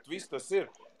reāli tagad viss tas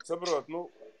ir? Saprot,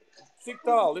 cik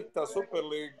tālu ir tā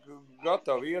Superlīga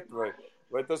gatava iet,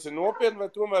 vai tas ir nopietni,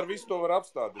 vai tomēr visu to var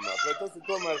apstādināt? Vai tas ir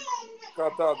tomēr kā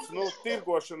tāds,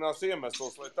 tirgošanās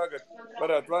iemesls, lai tagad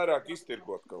varētu vairāk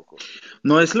iztirgot kaut ko?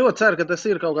 Es ļoti ceru, ka tas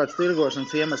ir kaut kāds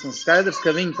tirgošanas iemesls. Skaidrs,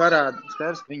 ka viņi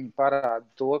parāda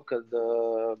to,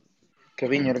 ka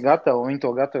viņi ir gatavi un viņi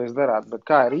to gatavs darāt. Bet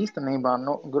kā ir īstenībā,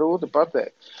 grūti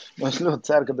pateikt. Es ļoti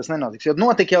ceru, ka tas nenotiks. Jo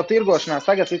notika jau tirgošanās,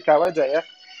 tagad it kā vajadzēja, ja?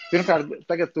 Pirmkārt,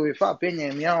 tagad UEFA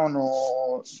pieņēma jaunu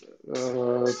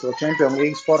to Čempionu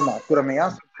līgas formātu, kuram ir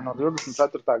jāsaka no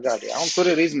 24. gada, ja? Un tur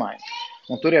ir izmaiņas.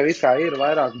 Un tur jau it kā ir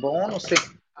vairāk bonusi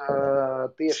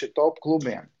tieši top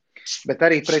klubiem. Bet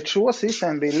arī pret šo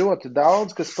sistēmu bija ļoti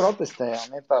daudz, kas protestēja.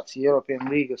 Un ir tāds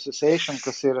European League Association,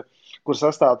 kur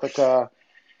sastāv tā kā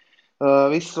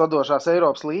visas vadošās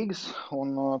Eiropas līgas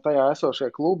un tajā esošie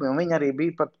klubi, un viņi arī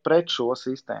bija pat pret šo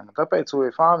sistēmu. Tāpēc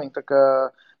UEFA viņi tā kā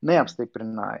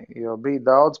neapstiprināja, jo bija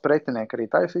daudz pretinieku arī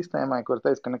tai sistēmai, kur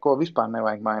teica, ka neko vispār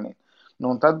nevajag mainīt.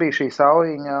 Un tad bija šī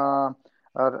saujiņa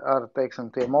ar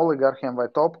teiksim, tiem oligarhiem vai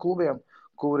top klubiem,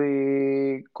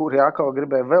 kuri atkal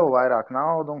gribēja vēl vairāk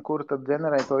naudu un kuri tad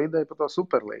ģenerēja to ideju par to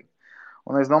Superlīgu.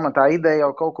 Un es domāju, tā ideja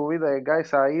jau kaut ko vidēji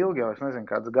gaisā ilgi, jau es nezinu,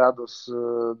 kāds gadus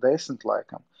 10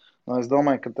 laikam. Nu, es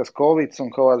domāju, ka tas Covid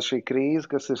un kaut kāda šī krīze,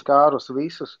 kas ir skārus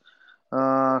visus,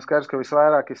 skaidrs, ka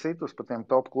visvairāk ir situs pa tiem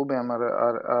top klubiem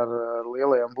ar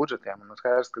lielajiem budžetiem. Un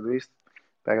skaidrs, ka viss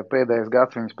tagad pēdējais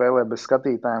gads viņi spēlē bez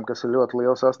skatītājiem, kas ir ļoti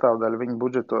liela sastāvdaļa viņu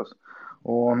budžetos.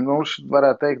 Un,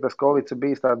 varētu teikt, tas Covid ir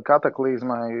bijis tāda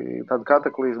kataklizma,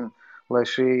 lai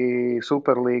šī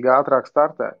Superlīga ātrāk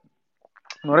startē.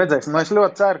 Redzēsim. Es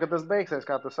ļoti ceru, ka tas beigsies,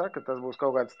 kā tu saki, ka tas būs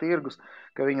kaut kāds tirgus,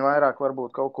 ka viņi vairāk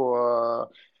varbūt kaut ko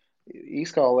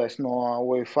izkaulēs no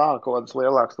UEFA, kaut kādas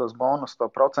lielākas tos bonus, to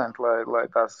procentu, lai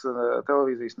tās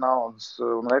televīzijas naudas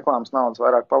un reklāmas naudas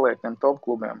vairāk paliek tiem top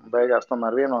klubiem. Beigās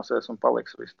tomēr vienosies un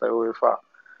paliks viss te UEFA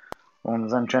un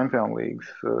zem Champions Leagues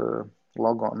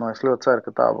logo. Es ļoti ceru,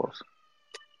 ka tā būs.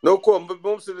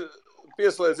 Mums ir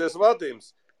pieslēdzies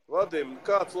Vadims. Vadim,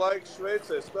 kāds laiks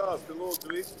Šveicē stāsti, lūdzu,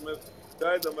 visi mēs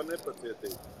gaidām ar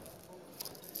nepacietību.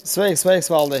 Sveiks,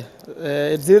 Valdi.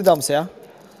 Ir dzirdams, jā?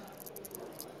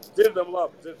 Dzirdam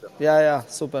labi, dzirdam. Jā,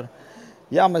 super.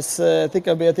 Jā, mēs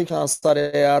tikai bija tikšanās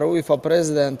arī ar UEFA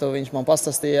prezidentu. Viņš man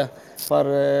pastāstīja par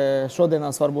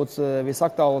šodienās varbūt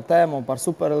visaktuālo tēmu par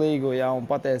Superlīgu, jā, un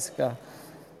pateica, ka,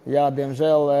 jā,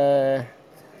 diemžēl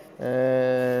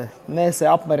nesi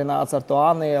apmierināts ar to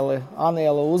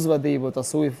Anielu uzvedību, tas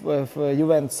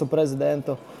Juventus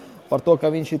prezidentu, par to,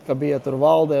 ka viņš it kā bija tur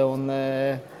valdē un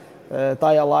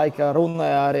tajā laikā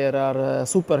runāja arī ar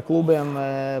superklubiem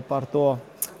par to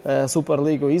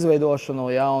Superlīgu izveidošanu,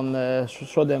 ja, un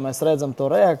šodien mēs redzam to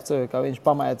reakciju, ka viņš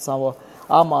pamēta savu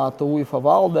amātu UEFA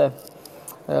valdē,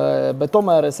 bet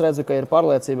tomēr es redzu, ka ir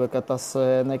pārliecība, ka tas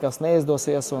nekas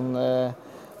neizdosies un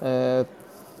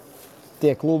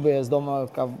tie klubi, es domāju,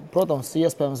 ka, protams,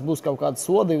 iespējams būs kaut kādi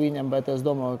sodi viņam, bet es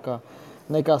domāju, ka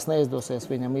nekas neizdosies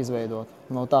viņam izveidot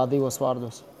no tā divos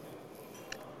vārdos.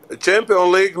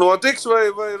 Champions League notiks vai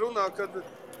runā, kad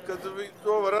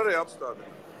to var arī apstādināt?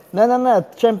 Nē,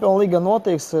 Champions League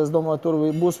notiks, es domāju, tur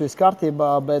būs viss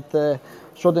kārtībā, bet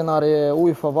šodien arī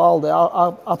UEFA valde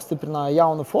apstiprināja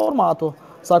jaunu formātu,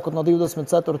 sākot no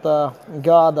 24.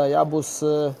 gada, jā,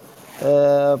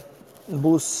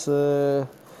 būs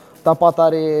tāpat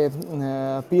arī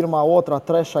 1., 2.,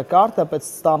 3. kārta, pēc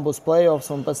tam būs playoffs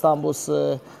un pēc tam būs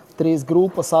 3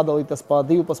 grupas sadalītas pa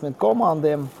 12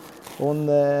 komandiem. Un,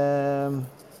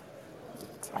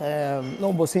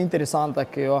 būs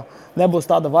interesantāk, jo nebūs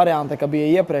tāda varianta, ka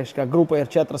bija iepriekš, ka grupa ir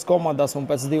 4 komandas un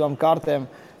pēc 2 kārtiem,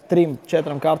 3,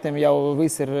 4 kārtiem jau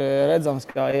viss ir redzams,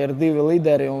 ka ir 2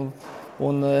 līderi un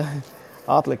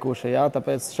atlikuši, jā,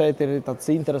 tāpēc šeit ir tāds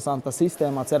interesanta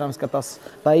sistēma. Cerams, ka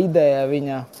tā ideja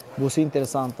viņa būs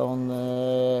interesanta un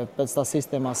pēc tās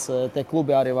sistēmas tie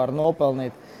klubi arī var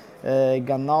nopelnīt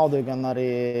gan naudu, gan arī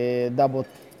dabūt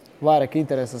vairāk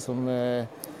intereses un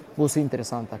būs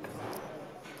interesantāk.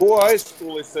 Ko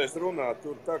aizkulisēs runā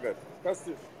tur tagad?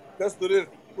 Kas tur ir?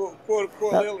 Ko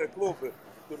lielie klubi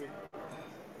tur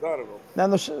dara vēl?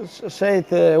 Nē, šeit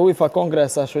UEFA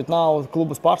kongresā šeit nav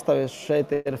klubus pārstāvjus, šeit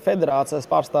ir federācijas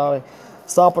pārstāvi.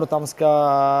 Saprotams, ka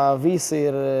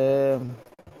visiem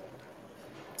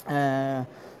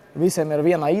ir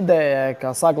viena ideja,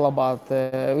 ka saglabāt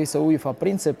visu UEFA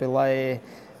principi, lai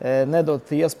nedot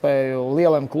iespēju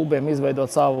lieliem klubiem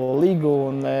izveidot savu līgu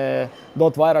un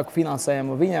dot vairāk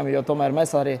finansējumu viņam, jo tomēr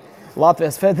mēs arī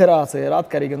Latvijas federācija ir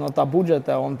atkarīga no tā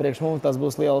budžeta un priekš mums tas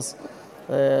būs liels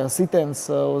sitiens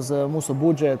uz mūsu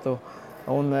budžetu.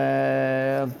 Un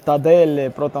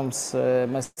tādēļ, protams,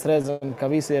 mēs redzam, ka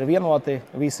visi ir vienoti,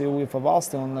 visi UEFA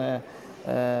valsti un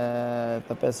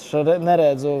tāpēc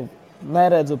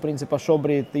neredzu principā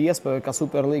šobrīd iespēju, ka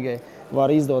Superlīgai var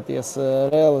izdoties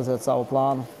realizēt savu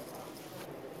plānu.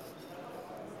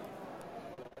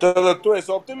 Tad tu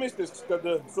esi optimistisks, kad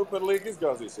Superlīga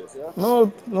izgāzīsies, jā?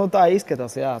 Tā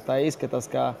izskatās, jā. Tā izskatās,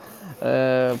 ka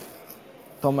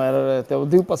tomēr tev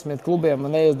 12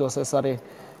 klubiem neizdosies arī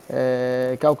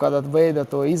kaut kādā veidā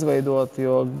to izveidot,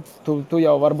 jo tu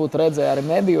jau varbūt redzēji arī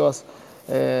medijos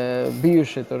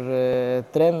bijuši tur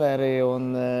treneri un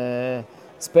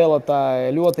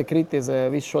spēlētāji ļoti kritizē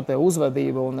visu šo te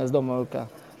uzvedību, un es domāju, ka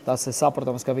tas ir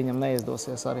saprotams, ka viņam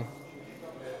neizdosies arī.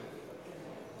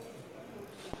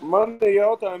 Man ir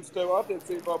jautājums tev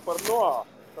attiecībā par Noā,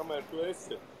 kamēr tu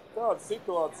esi. Kāda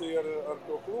situācija ar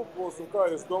to klubu būs un kā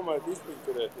jūs domājat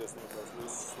izpilturēties no tās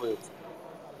visas lietas?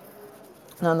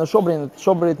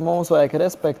 Šobrīd mums vajag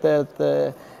respektēt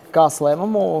kāds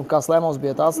lēmumu. Kāds lēmums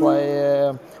bija tāds, lai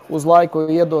uz laiku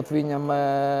iedot viņam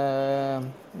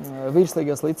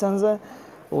virslīgas licenzē.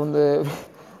 Un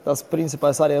tas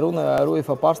principā es arī runāju ar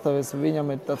UEFA pārstāvis,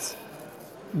 viņam ir tāds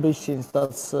bišķiņš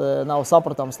tāds nav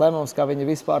saprotams lēmums, kā viņi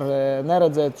vispār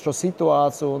neredzētu šo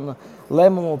situāciju un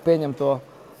lēmumu pieņem to,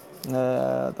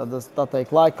 tā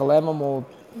teikt, laika lēmumu,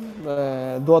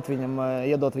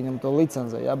 iedot viņam to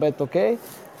licenzi. Ja? Bet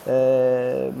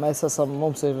mēs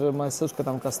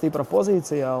uzskatām, ka stipra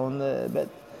pozīcijā,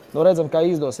 bet redzam, kā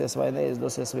izdosies vai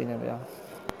neizdosies viņam. Ja?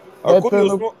 Bet,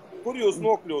 kur jūs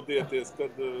nokļūdieties,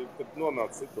 kad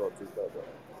nonāca situācija tādā?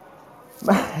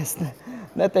 Es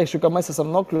neteikšu, ka mēs esam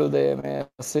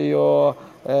nokļūdējumies, jo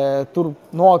tur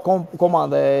no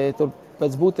komandai tur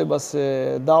pēc būtības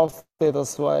daudz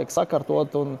lietas vajag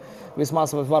sakārtot, un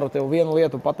vismaz varu tev vienu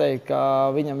lietu pateikt,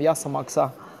 ka viņam jāsamaksā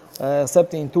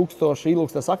 7,000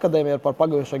 Ilūgstes akadēmija par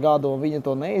pagājušo gadu, un viņi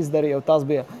to neizdarīja. Tas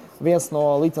bija viens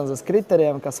no licences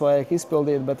kriterijiem, kas vajag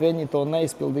izpildīt, bet viņi to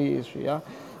neizpildījuši. Ja?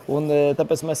 Un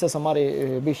tāpēc mēs esam arī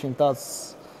bišķiņ tāds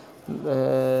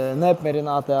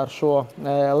neapmierināti ar šo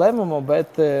lēmumu,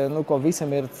 bet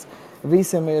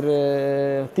visiem ir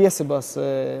tiesības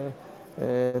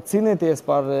cīnīties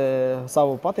par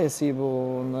savu patiesību,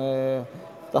 un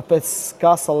tāpēc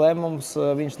kasa lēmums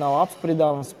viņš nav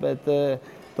apspriedāms, bet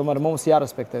tomēr mums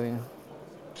jārespektē viņu.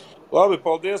 Labi,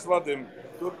 paldies, Vadim.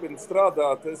 Turpin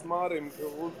strādāt. Es Mārim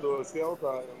uzdošu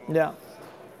jautājumu. Jā.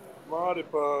 Māri,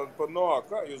 par Noā,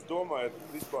 kā jūs domājat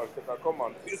vispār, ka tā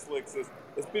komanda pieslēgsies?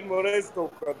 Es pirmo reizi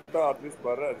kaut kā tādu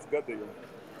vispār redzu gadījumu.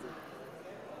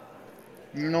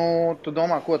 Nu, tu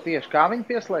domā, ko tieši, kā viņi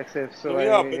pieslēgsies? Nu,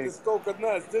 jā, bet es kaut kad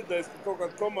neesmu dzirdējis, ka kaut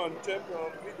kāda komanda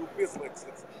čempionu vidū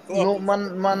pieslēgsies. Nu,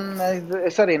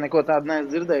 es arī neko tādu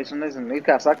neesmu dzirdējis un nezinu, it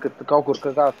kā saka, ka kaut kur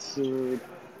kāds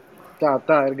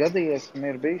tā ir gadījies un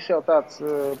ir bijis jau tāds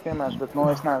piemērs, bet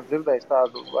es neesmu dzirdējis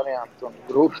tādu variantu un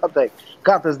grūti pateikt.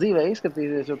 Kā tas dzīvē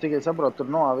izskatīsies, jo tikai saprotu,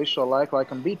 tur Noā visu šo laiku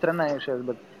laikam bija trenējušies,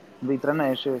 bet bija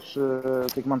trenējušies,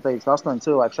 tik man teiks, 8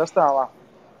 cilvēku sastāvā,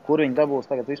 kur viņi dabūs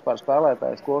tagad vispār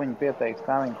spēlētājs, ko viņi pieteiks,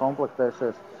 kā viņi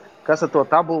komplektēsies. Kas ar to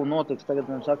tabulu notiks? Tagad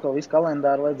mums atkal visu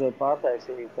kalendāru vajadzēja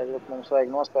pārtaisīt. Tagad mums vajag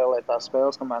nospēlēt tās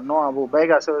spēles, kamēr Noā būs.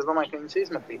 Beigās jau es domāju, ka viņas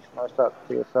izmetīs. Es tā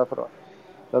saprotu.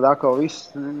 Tad atkal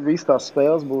viss tās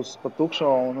spēles būs pa tukšo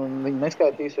un viņi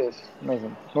neskaitīsies.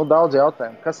 Nezinu. Daudz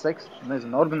jautājumu. Kas seks?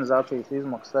 Nezinu. Organizācijas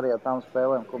izmaksas arī ar tām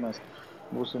spēlēm, ko mēs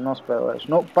būsim nospēlējuši.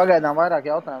 Pagaidām vairāk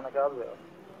jautājumu nekā atbildi.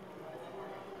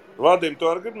 Vadim, tu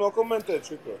arī gribi nokomentēt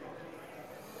šito?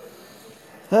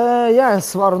 Jā, es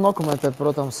varu nokomentēt,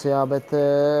 protams, jā, bet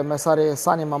mēs arī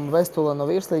saņemam vēstuli no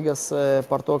virslīgas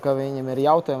par to, ka viņiem ir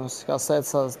jautājums, kas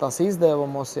sēdz tās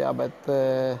izdevumus, jā, bet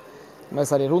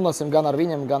mēs arī runāsim gan ar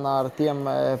viņiem, gan ar tiem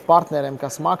partneriem,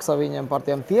 kas maksā viņiem par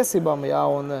tiem tiesībām, jā,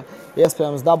 un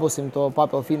iespējams dabūsim to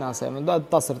papildu finansējumu.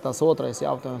 Tas ir tas otrais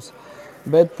jautājums.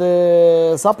 Bet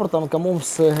saprotam, ka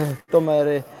mums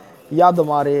tomēr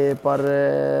jādomā arī par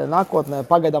nākotnē.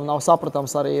 Pagaidām nav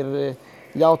saprotams arī ir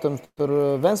jautājums tur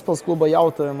Ventspils kluba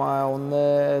jautājumā, un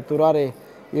tur arī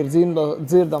ir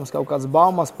dzirdams kaut kāds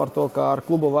baumas par to, ka ar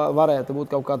klubu varētu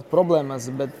būt kaut kāda problēmas,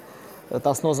 bet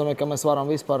tas nozīmē, ka mēs varam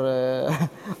vispār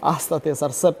astāties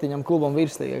ar 7 klubam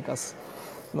virslīgai, kas,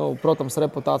 protams,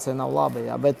 reputācija nav laba,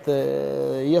 jā, bet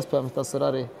iespējams tas ir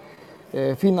arī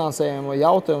finansējuma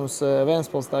jautājums.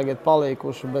 Ventspils tagad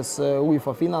palikuši bez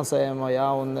UEFA finansējuma, jā,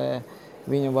 un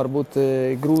viņam var būt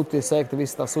grūti sekt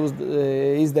visas tās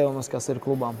izdevumus, kas ir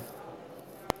klubām.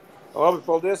 Labi,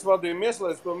 paldies, Vadim.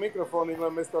 Ieslēdz to mikrofonu, lai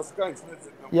mēs tā skaņas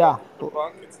nedzirdam. Jā.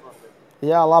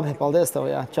 Jā, labi, paldies tev.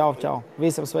 Jā. Čau.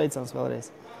 Visam sveicams vēlreiz.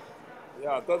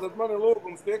 Jā, tātad man ir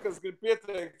lūgums tie, kas grib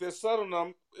pieteikties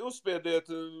sarunām, uzspiediet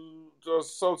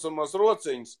tos saucamās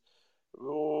rociņas,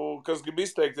 kas grib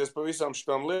izteikties par visām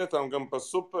šitām lietām, gan par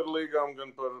superlīgām, gan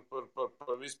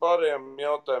par vispārējiem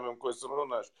jautājumiem, ko esam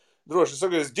runājuši. Droši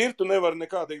saku, es ģirtu nevaru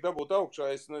nekādīgi dabūt augšā,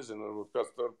 es nezinu, varbūt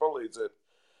kāds var palīdzēt.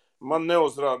 Man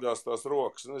neuzrādās tās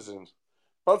rokas, nezinu.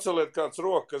 Paceliet kāds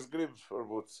roka, kas grib,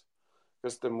 varbūt,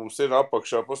 kas te mums ir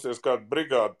apakšā, pasties kāda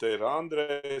brigāda, te ir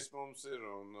Andrejs mums ir,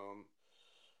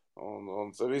 un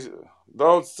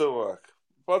daudz cilvēku.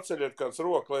 Paceliet kāds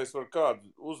roka, lai es varu kādu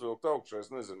uzvilkt augšā,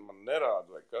 es nezinu, man nerāda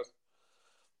vai kas.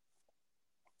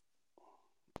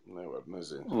 Nevar,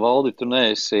 nezinu. Valdi, tu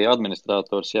neesi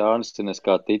administrators Jānis, es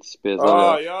kā ticis pie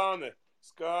zaļā. Jāni,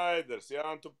 skaidrs.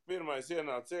 Jāni, tu pirmais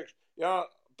ienāc iekš. Jā,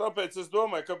 tāpēc es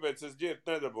domāju, kāpēc es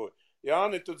ģirtu nedabūju.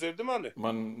 Jāni, tu dzirdi mani?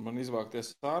 Man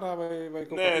izvākties ārā vai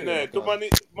kaut kā? Nē, tu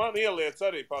man ieliec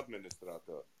arī pa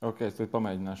administratoru. Ok, es tad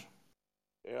pamēģināšu.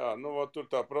 Jā, tur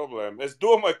tā problēma. Es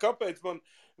domāju, kāpēc man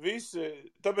visi,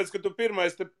 tāpēc, ka tu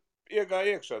pirmais te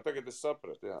iegāji iekšā, tagad es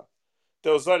sapratu, jā.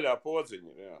 Tev zaļā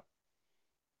podziņa ir, jā.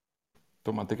 Tu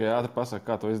man tikai ātri pasaki,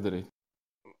 kā to izdarīt.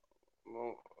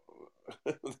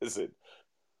 Nezinu.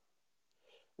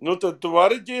 Nu, tad tu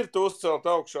vari ģirtu uzcelt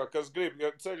augšā, kas grib,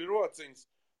 ja ceļ rociņas.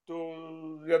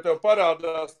 Ja tev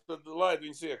parādās, tad laid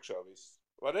viņus iekšā viss.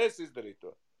 Varēs izdarīt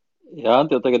to? Jā,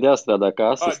 tev tagad jāstrādā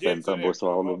kā Ģirts asistentam ir būs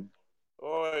iekšā. Valdim.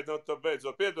 Oi, nu tad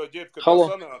beidzot. Piedod, Ģirt, ka Halo.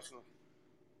 tā sanāca.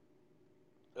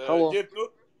 Halo. Ģirt,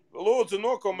 lūdzu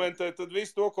nokomentē tad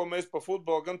visu to, ko mēs pa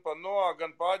futbolu, gan pa NOA,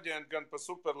 gan pa aģentu, gan pa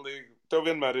Superlīgu. Tev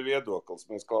vienmēr ir viedoklis,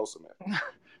 mēs klausamies.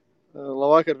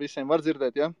 Labvakar visiem, var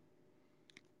dzirdēt, ja?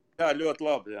 Jā, ļoti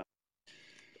labi, jā.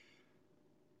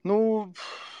 Nu,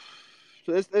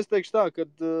 es teikšu tā, ka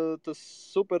tas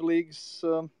Superlīgas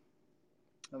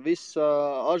viss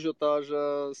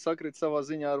ažiotāža sakrit savā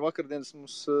ziņā ar vakardienas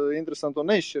mums interesanto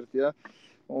neizšķirt, ja?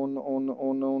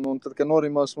 Un tad, kad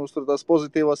norimās mums tur tās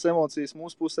pozitīvās emocijas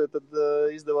mūsu pusē, tad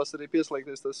izdevās arī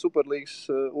pieslēgties tās Superlīgas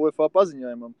UEFA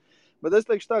paziņojumam. Bet es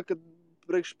teikšu tā, ka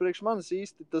priekš manis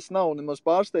īsti tas nav nemaz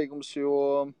pārsteigums,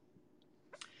 jo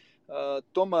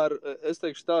tomēr es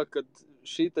teikšu tā, ka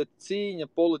šī te cīņa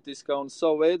politiskā un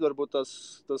savu veidu varbūt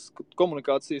tas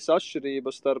komunikācijas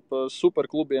atšķirības starp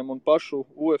superklubiem un pašu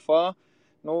UEFA,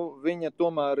 nu, viņa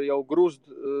tomēr jau grūst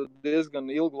diezgan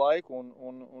ilgu laiku,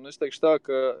 un es teikšu tā,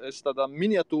 ka es tādā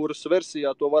miniatūras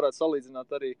versijā to varētu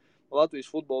salīdzināt arī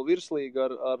Latvijas futbola virslīga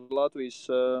ar Latvijas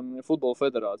futbola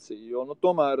federāciju, jo, nu,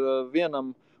 tomēr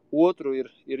vienam otru ir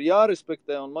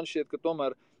jārespektē, un man šķiet, ka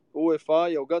tomēr UEFA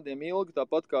jau gadiem ilgi,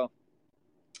 tāpat kā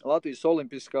Latvijas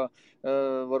olimpiskā,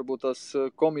 varbūt tās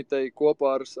komiteja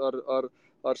kopā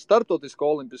ar starptautisko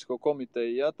olimpisko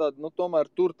komiteju, ja, tad, nu, tomēr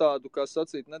tur tādu, kā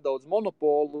sacīt, nedaudz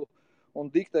monopolu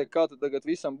un diktē, kā tad tagad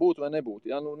visam būtu vai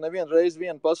nebūtu. Ja, nu, nevienreiz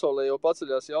pasaulē jau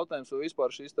paceļās jautājums, vai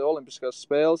vispār šīs te olimpiskās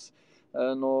spēles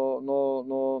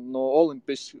no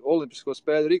olimpisko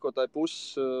spēļu rīkotāju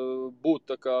puses būtu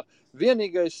tā kā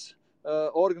vienīgais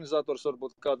organizators,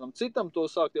 varbūt kādam citam to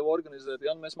sākt jau organizēt.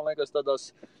 Ja? Mēs, man liekas,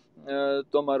 tādās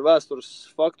tomēr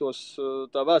vēstures faktos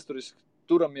tā vēsturiski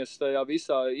turamies tajā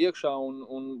visā iekšā,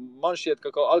 un man šķiet,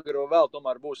 ka agro vēl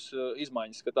tomēr būs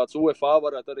izmaiņas, ka tāds UEFA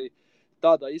varētu arī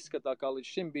tādā izskatā, kā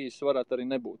līdz šim bijis, varētu arī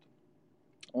nebūt.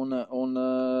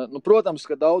 Nu, protams,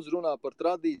 ka daudz runā par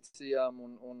tradīcijām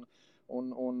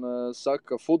un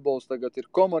saka, ka futbols tagad ir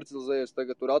komercializējies,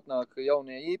 tagad tur atnāk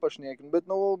jaunie īpašnieki, bet,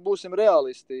 nu, būsim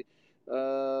realisti.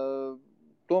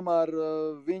 Tomēr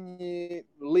viņi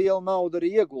lielu naudu arī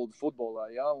iegulda futbolā,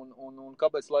 ja? Un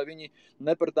kāpēc, lai viņi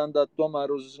nepretendētu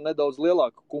tomēr uz nedaudz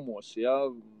lielāku kumos, ja?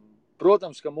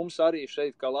 Protams, ka mums arī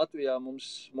šeit, kā Latvijā,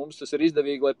 mums tas ir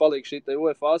izdevīgi, lai paliek šī te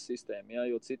UEFA sistēma, ja?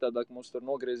 Jo citādāk mums tur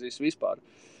nogriezīs vispār.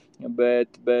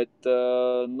 Bet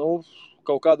nu,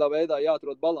 kaut kādā veidā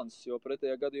jāatrod balanss, jo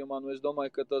pretējā gadījumā, nu, es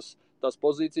domāju, ka tās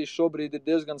pozīcijas šobrīd ir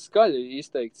diezgan skaļi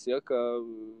izteikts, ja, ka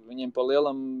viņiem pa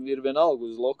lielam ir vienalga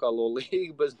uz lokālo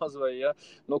līgu bez mazvai, ja.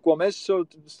 Nu, ko mēs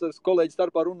kolēģi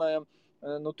starpā runājam,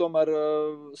 nu, tomēr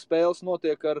spēles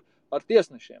notiek ar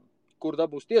tiesnešiem, kur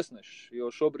dabūs tiesneši,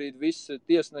 jo šobrīd visi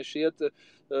tiesneši iet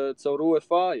caur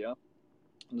UEFA, ja.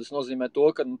 Tas nozīmē to,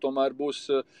 ka, nu, tomēr būs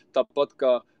tāpat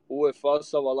kā UEFA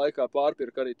savā laikā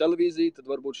pārpirka arī televīziju, tad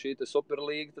varbūt šī te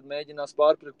Superlīga tad mēģinās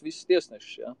pārpirkt visus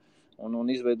tiesnešus, ja? Un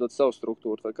izveidot savu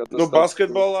struktūru. Tā kā tas nu,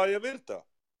 basketbolā jau ir tā.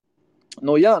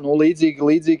 Nu, jā, nu,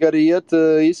 līdzīgi arī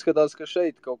izskatās, ka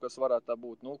šeit kaut kas varētu tā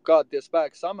būt. Nu, kādi tie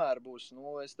spēki samēri būs?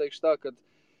 Nu, es teikšu tā, ka,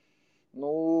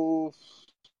 nu,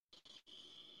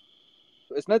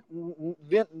 es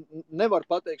nevaru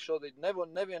pateikt šodien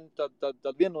nevienu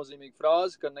tādu viennozīmīgu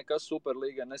frāzi, ka nekas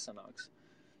Superlīgai nesanāks.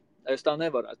 Es tā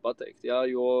nevarētu pateikt, ja,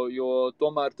 jo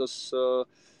tomēr tā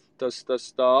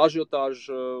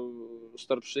ažiotāža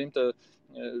starp šīm te,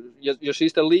 ja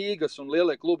šīs te līgas un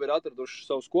lielie klubi ir atraduši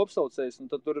savus kopsaucējus,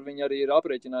 tad tur viņi arī ir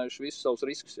aprēķinājuši visus savus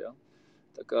riskus, ja.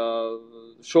 Tā kā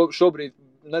šobrīd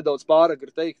nedaudz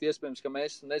pāragri teikt, iespējams, ka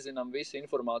mēs nezinām visu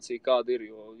informāciju, kāda ir,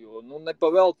 jo nu,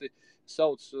 nepavelti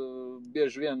sauc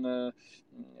bieži vien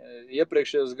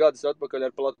iepriekšējos gadus atpakaļ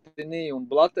ar Platini un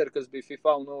Blatter, kas bija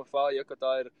FIFA un UEFA, ja, ka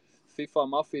tā ir FIFA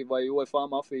mafija vai UEFA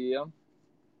mafija, ja.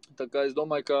 Tā kā es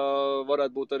domāju, ka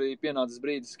varētu būt arī pienācis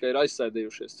brīdis, ka ir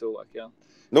aizsēdējušies cilvēki, ja.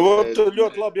 Nu,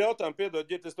 ļoti labi jautājumi, piedod,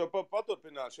 ja es to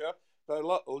paturpināšu, ja. Tā ir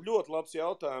ļoti labs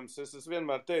jautājums. Es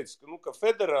vienmēr teicu, ka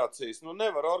federācijas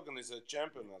nevar organizēt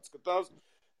čempionāts, ka tās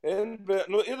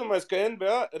NBA, iedomājies, ka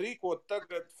NBA rīkot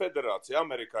tagad federācija,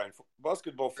 Amerikāņu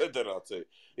basketbola federācija.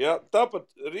 Ja,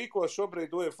 tāpat rīkos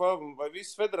šobrīd UEFA vai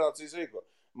visas federācijas rīko.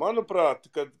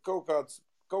 Manuprāt, kad kaut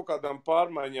kādām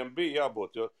pārmaiņām bija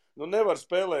jābūt, jo nevar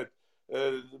spēlēt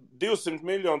 200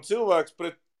 miljonu cilvēks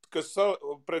pret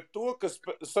to, kas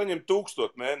saņem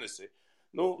 1000 mēnesī.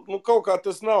 Kaut kā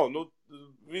tas nav.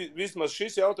 Vismaz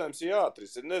šis jautājums ir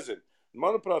jāatrisina. Nezinu.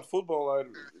 Manuprāt, futbolā ir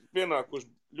pienākuši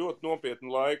ļoti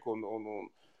nopietnu laiku,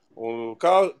 Un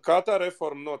kā tā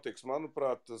reforma notiks,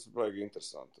 manuprāt, tas baigi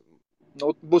interesanti.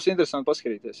 Nu, būs interesanti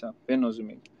paskatīties, jā,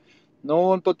 viennozīmīgi. Nu,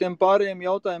 un par tiem pārējiem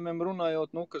jautājumiem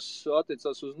runājot, kas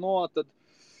attiecās uz NOA, tad,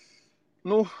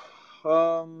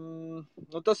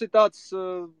 tas ir tāds,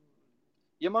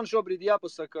 ja man šobrīd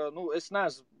jāpasaka, es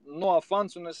neesmu NOA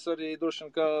fans, un es arī droši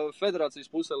vien, ka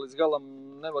federācijas pusē līdz galam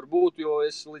nevar būt, jo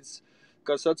es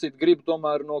kā sacīt, gribu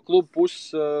tomēr no klubu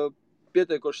puses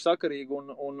pietiekoši sakarīgi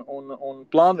un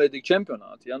plānveidīgi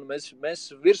čempionāti. Ja?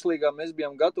 Mēs virslīgā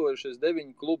bijām gatavojušies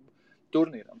 9 klubu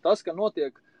turnīram. Tas, ka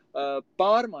notiek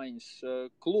pārmaiņas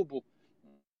klubu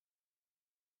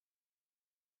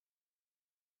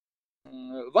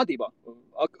vadībā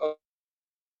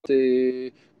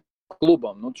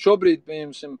klubam. Šobrīd,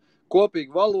 pieņemsim,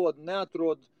 kopīgi valodu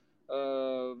neatrod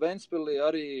Ventspilī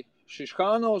arī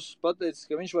Šišhānovs pateicis,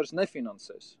 ka viņš vairs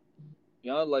nefinansēs.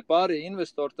 Ja, lai pārējie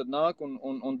investori tad nāk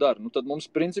un dara. Tad mums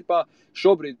principā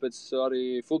šobrīd pēc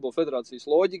arī Futbola federācijas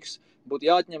loģikas būtu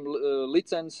jāatņem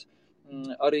licences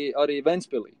arī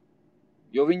Ventspilī.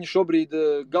 Jo viņi šobrīd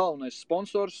galvenais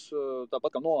sponsors,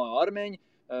 tāpat kā NOA armēņi,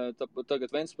 tagad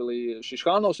Ventspilī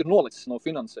Šišhānovs ir nolicis no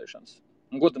finansēšanas.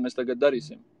 Un ko tad mēs tagad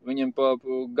darīsim? Viņiem pa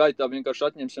gaitā vienkārši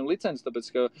atņemsim licenci,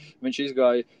 tāpēc, ka viņš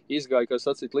izgāja kā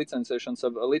sacīt,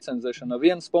 licencēšana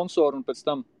vienu sponsoru, un pēc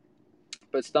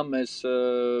tam mēs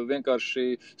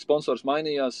vienkārši sponsors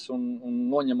mainījās un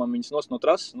noņemam viņus no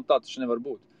trases. Tā taču nevar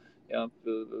būt. Ja?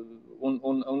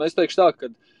 Un es teikšu tā,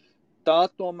 ka tā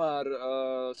tomēr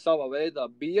savā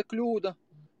veidā bija kļūda,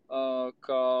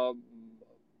 ka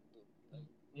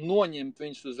noņemt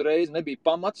viņus uzreiz nebija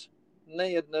pamats,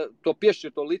 to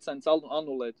piešķirto licenci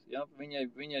anulēt. Ja?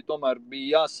 Viņai tomēr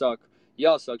bija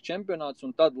jāsāk čempionāts,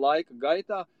 un tad laika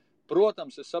gaitā,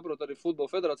 protams, es saprotu arī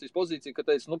Futbola federācijas pozīciju, ka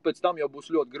teica, pēc tam jau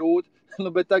būs ļoti grūti,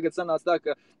 bet tagad sanāca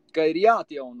tā, ka ir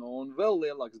jāatjauno, un vēl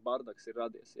lielāks bardaks ir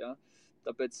radies. Ja?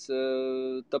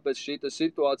 Tāpēc šī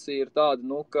situācija ir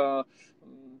tāda, ka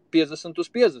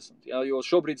 50/50, ja? Jo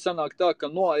šobrīd sanāk tā, ka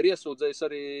NOA ir iesūdzējis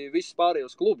arī visus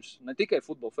pārējos klubus, ne tikai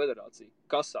Futbola federācija,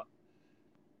 kasā.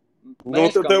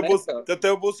 Tad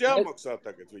tev būs jāmaksā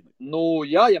tagad viņi.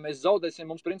 Jā, ja mēs zaudēsim,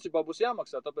 mums principā būs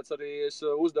jāmaksā, tāpēc arī es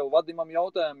uzdevu Vadimam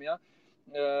jautājumu, ja,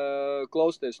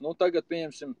 klausties, tagad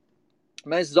pieņemsim,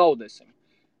 mēs zaudēsim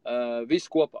visu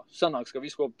kopā, sanāks, ka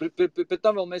visu kopā, pēc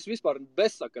tam vēl mēs vispār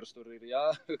bezsakars tur ir,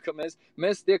 ja, ka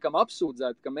mēs tiekam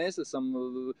apsūdzēti, ka mēs esam,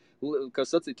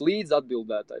 kas sacīt, līdz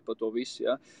atbildētāji par to visu,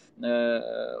 ja,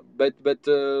 bet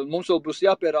mums vēl būs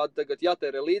jāpierāda tagad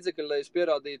jātērē līdzekļi, lai es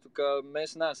pierādītu, ka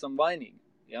mēs neesam vainīgi,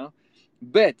 ja,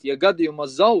 bet, ja gadījumā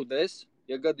zaudēs,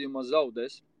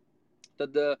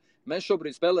 tad mēs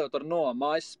šobrīd spēlējot ar NOA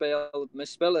mājas spēli,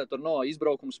 mēs spēlējot ar NOA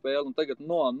izbraukumu spēli, un tagad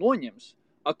NOA noņems,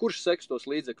 kurš seks tos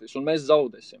līdzekļus, un mēs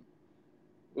zaudēsim.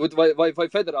 Vai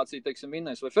federācija, teiksim,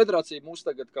 vinnēs, vai federācija mūs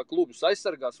tagad kā klubus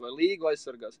aizsargās, vai līgu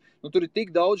aizsargās. Tur ir tik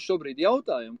daudz šobrīd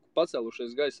jautājumu,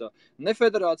 pacēlušies gaisā. Ne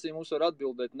federācija mums var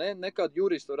atbildēt, ne kādu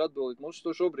juristu var atbildēt. Mums to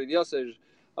šobrīd jāsēž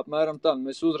apmēram tā.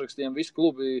 Mēs uzrakstījām visu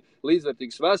klubi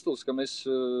līdzvērtīgas vēstules, ka mēs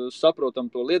saprotam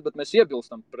to lietu, bet mēs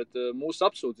iebilstam pret mūsu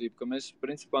apsūdzību, ka mēs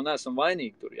principā neesam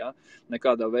vainīgi tur, ja,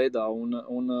 nekādā veidā.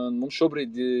 Un mums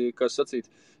šobrīd, kā sacīt,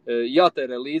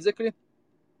 jātērē līdzekļi,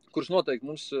 kurus noteikti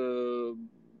mums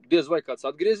diez vai kāds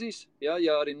atgriezīs, ja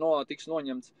arī NOA tiks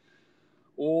noņemts.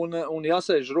 Un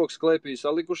jāsēž rokas klēpī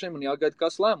salikušiem un jāgaida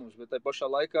kāds lēmums, bet tai pašā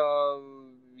laikā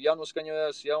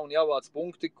jānoskaņojas, ja, un jāvāc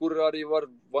punkti, kur arī var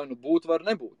vai būt, var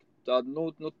nebūt. Tāda,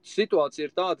 situācija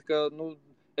ir tāda, ka,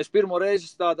 es pirmo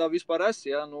reizi tādā vispār esmu,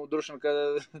 ja, droši vien, ka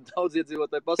daudz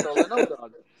iedzīvotāji pasaulē nav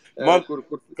tāda. Kur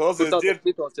tādā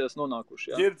situācijās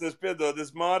nonākuši. Ja? Ģirds, es piedod, es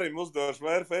Mārim uzdošu,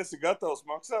 vai RFS ir gatavs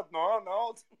maksāt no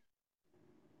naudas?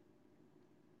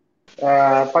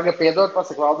 Pagad piedod,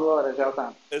 pasaka valdu vēlreiz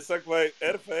jautājumu. Es saku, vai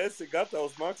RFS ir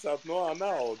gatavs maksāt no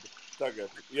naudu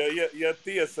tagad? Ja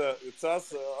tiesa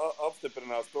CAS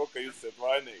apstiprinās to, ka jūs esat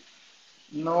vainīgi.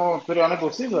 Tur jau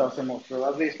nebūs izvēles, ja mūs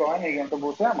atzīs vainīgiem, tad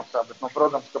būs jāmaksā, bet,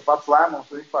 protams, ka pats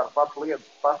lēmums vispār pats lietas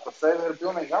pats par sevi ir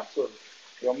pilnīgi absurds.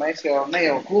 Jo mēs jau ne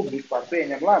jau klubi vispār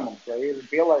pieņem lēmumus, vai ir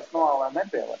pielaist NOA vai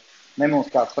nepielaist. Ne mums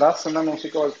kāds prasa, ne mums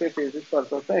ir kaut kāds tiesības vispār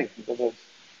to teikt. Tāpēc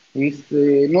īsti,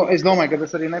 es domāju, ka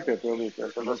tas arī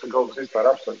nepiepildīsies, tas ir kaut kas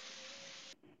vispār absurds.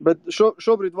 Bet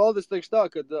šobrīd, Valdis, teikšu tā,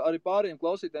 ka arī pāriem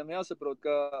klausītājiem jāsaprot,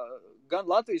 ka gan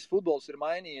Latvijas futbols ir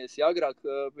mainījies, ja agrāk,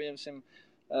 pieņemsim,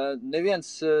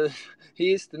 neviens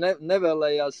īsti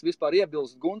nevēlējās vispār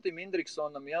iebilst Guntim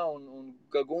Indriksonam, ja, un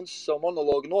ka Gunts savu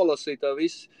monologu nolasīja tā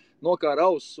viss, nokāra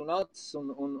ausis un acis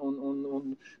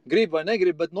un grib vai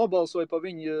negrib, bet nobalsoja pa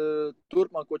viņu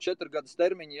turpmāko 4 gadus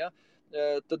termiņu, ja,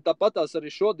 tad tāpatās arī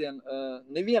šodien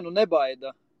nevienu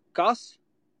nebaida kas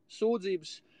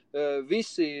sūdzības,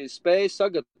 visi spēja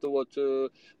sagatavot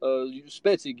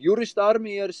spēcīgu juristu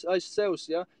armiju aiz sevs,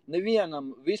 ja?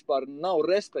 Nevienam vispār nav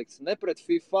respekts ne pret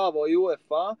FIFA vai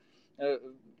UEFA,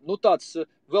 nu tāds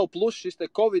vēl plus šis te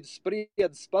Covid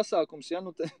spriedzes pasākums, ja, nu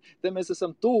te mēs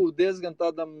esam tuvu diezgan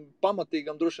tādam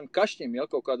pamatīgam droši vien kašķim, ja,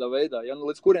 kaut kādā veidā, ja, nu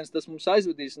līdz kurienes tas mums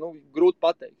aizvedīs, nu grūti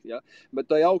pateikt, ja, bet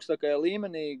tajā augstākajā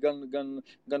līmenī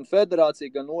gan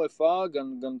federācija, gan UEFA,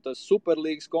 gan tas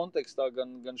superlīgas kontekstā,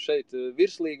 gan šeit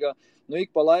virslīgā, nu ik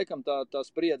pa laikam tā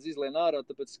spriedze izlien ārā,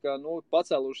 tāpēc, ka, nu,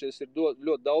 pacēlušies ir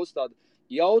ļoti daudz tādu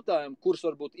jautājumu, kurus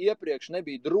varbūt iepriekš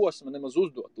nebija drosme nemaz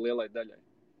uzdot lielai daļai.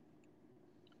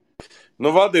 Nu,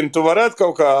 Vadim, tu varētu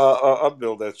kaut kā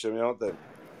atbildēt šiem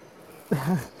jautājumiem?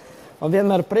 Man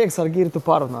vienmēr prieks ar Girtu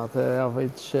parunāt. Jā,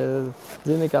 viņš,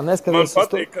 zini, kā neskatās Man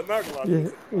patīk, ka naglāk.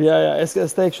 Jā,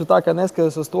 es teikšu tā, ka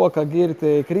neskatās uz to, ka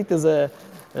Girti kritizē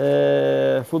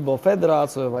futbola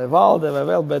federāciju vai valde vai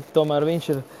vēl, bet tomēr viņš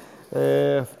ir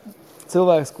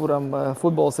cilvēks, kuram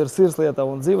futbols ir sirslieta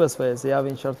un dzīvesveids. Jā,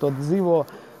 viņš ar to dzīvo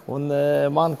un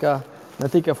man, ka ne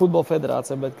tikai futbola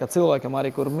federācija, bet kā cilvēkam arī,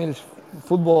 kur mīļš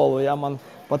futbolu, ja, man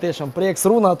patiešām prieks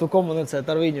runāt un komunicēt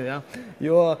ar viņu, ja,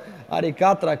 jo arī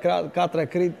katra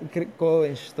ko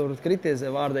viņš tur kritizē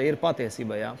vārdā, ir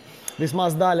patiesība, ja.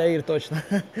 Vismaz daļa ir točna.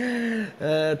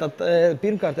 Tad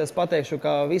pirmkārt es pateikšu,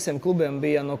 ka visiem klubiem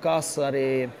bija no kas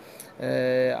arī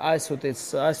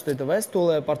aizsūtīta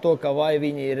vēstulē par to, ka vai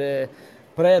viņi ir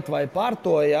pret vai par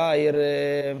to, ja, ir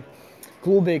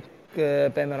klubi,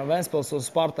 piemēram, Ventspils un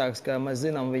Spartaks, ka mēs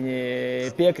zinām,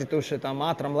 viņi piekrituši tam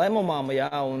ātram lēmumam, ja,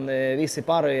 un visi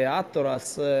pārējie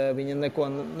atturās, viņi neko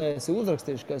nesi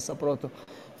uzrakstījuši, ka es saprotu,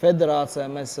 federācijā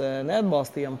mēs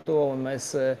neatbalstījām to, un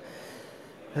mēs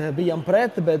bijām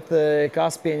pret, bet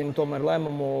kas pieņem tomēr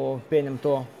lēmumu, pieņem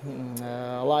to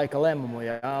laika lēmumu,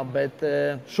 ja, bet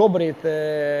šobrīd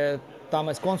tā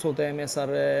mēs konsultējamies ar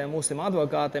mūsiem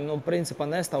advokātiem. Nu, principā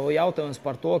nestāv jautājums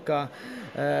par to, ka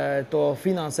to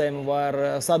finansējumu var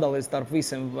sadalīt starp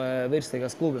visiem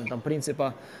virslīgas klubiem. Tam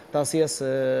principā tas ies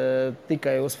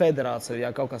tikai uz federāciju, ja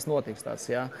kaut kas notiks tāds.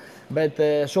 Ja. Bet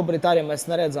šobrīd arī mēs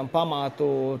neredzam pamatu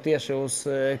tieši uz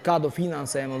kādu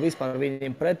finansējumu vispār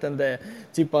viņiem pretendē,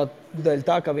 cipa dēļ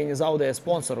tā, ka viņi zaudēja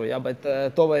sponsoru. Ja. Bet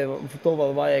to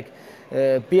vēl vajag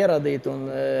pierādīt un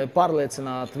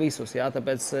pārliecināt visus. Ja?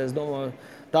 Tāpēc es domāju,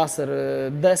 tas ir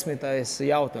 10.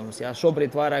 jautājums. Ja?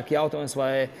 Šobrīd vairāk jautājums,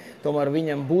 vai tomēr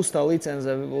viņam būs tā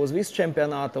licence uz visu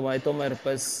čempionātu, vai tomēr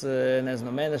pēc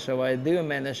mēneša vai 2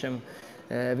 mēnešiem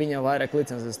viņam vairāk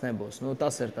licences nebūs. Nu,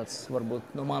 tas ir tāds,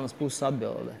 varbūt, no manas puses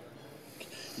atbilde.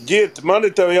 Girt, man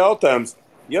ir tev jautājums.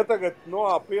 Ja tagad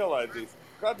Noā pielaidīs,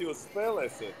 kad jūs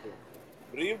spēlēsiet?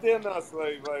 Brīvdienās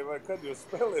vai kad jūs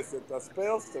spēlēsiet tās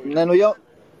spēles? Nē, nu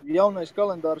jaunais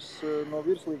kalendārs no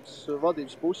virslīgas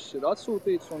vadības puses ir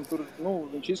atsūtīts, un tur, nu,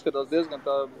 viņš izskatās diezgan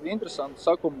tā interesanti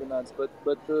sakombinēts,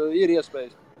 bet ir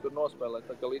iespējas tur nospēlēt,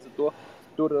 tā kā līdz ar to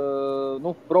tur,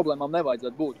 nu, problēmām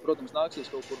nevajadzētu būt. Protams,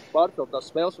 nāksies kaut kur pārcelt tās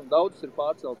spēles, un daudzas ir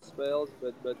pārceltas spēles,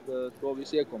 bet to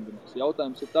visu iekombinēs.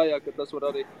 Jautājums ir tajā, ka tas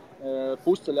var arī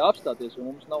pusceļā apstāties,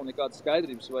 un mums nav nekādas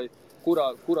skaidrības, vai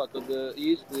kurā tad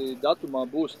īsti datumā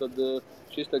būs tad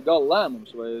šis te gala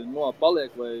lēmums, vai Noā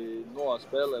paliek, vai Noā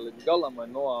spēlē līdz galam, vai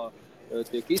Noā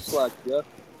tiek izslēgts. Ja?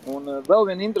 Un vēl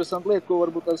viena interesanta lieta, ko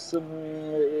varbūt tas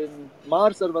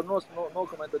Māris arī var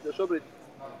nokomentēt, jo šobrīd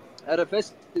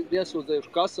RFS ir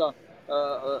iesūdzējuši kasā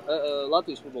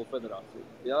Latvijas futbola federāciju.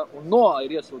 Ja? Un Noā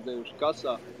ir iesūdzējuši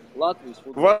kasā Latvijas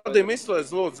futbola federāciju. Vadim,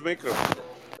 izslēdz lūdzu mikrofonu.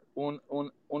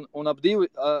 Un ap divi,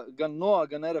 gan Noā,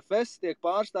 gan RFS tiek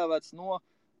pārstāvēts no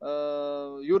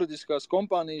juridiskās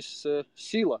kompānijas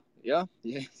Sila, ja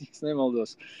es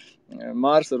nemaldos.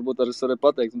 Māris varbūt arī varēja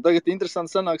pateikt. Un tagad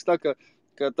interesanti sanāks tā,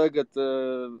 ka tagad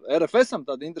RFSam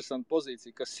tāda interesanta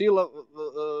pozīcija, ka Sila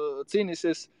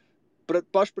cīnīsies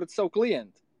paši pret savu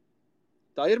klientu.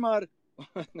 Tā ir, Māri?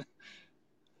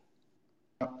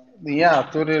 Jā,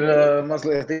 tur ir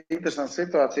mazliet interesanta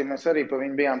situācija. Mēs arī par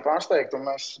viņu bijām pārsteigti, un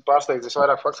mēs pārsteigti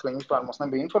vairāk fakts, ka viņi vispār mums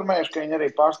nebija informējuši, ka viņi arī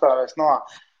pārstāvēs Noā.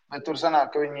 Bet tur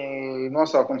sanāk, ka viņi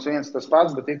nosaukums viens tas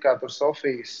pats, bet ir kā tur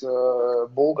Sofijas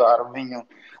Bulgāra viņu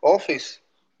office,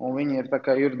 un viņi ir tā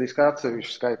kā juridiski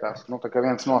atsevišķi skaitās. Nu, tā kā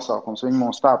viens nosaukums, viņi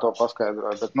mums tā to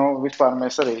paskaidroja. Bet, nu, vispār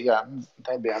mēs arī, jā,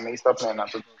 nebijām īsti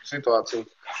apmierināti ar situāciju,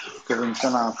 ka viņi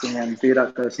sanāk, viņiem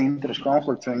tīrākais interešu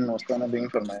konflikts, viņi mums to nebija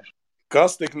informējuši.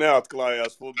 Kas tik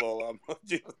neatklājās futbolā?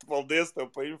 Paldies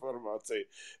tev par informāciju.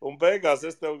 Un beigās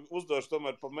es tev uzdošu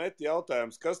tomēr pa meti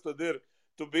jautājums. Kas tad ir?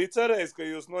 Tu biji cerējis, ka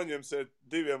jūs noņemsiet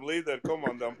 2 līderu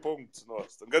komandām punktus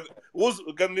nost. Gan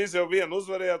jūs jau vienu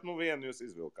uzvarējāt, nu vienu jūs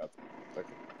izvilkāt.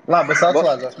 Labi, es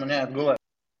atslēdzos, man jāiet gulēt.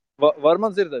 Var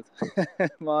man dzirdēt?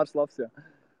 Māris labs, jā.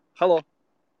 Halo?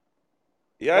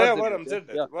 Jā, Var jā, dzirdēt, varam ja?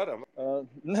 dzirdēt, Jā. varam.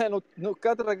 Nē, nu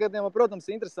katrā gadījumā, protams,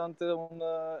 interesanti, un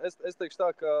es teikšu tā,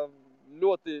 ka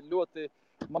ļoti, ļoti,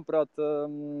 manuprāt,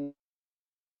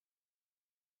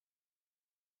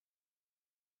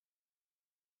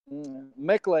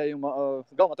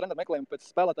 galvenā trenera meklējuma pēc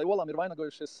spēlētāju olām ir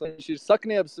vainagojušies. Viņš ir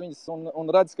sakniebs viņas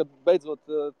un redz, ka beidzot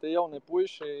tie jaunie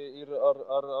puiši ir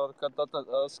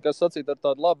kas sacīt, ar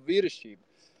tādu labu vīrišķību.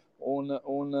 Un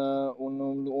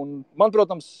man,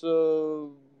 protams,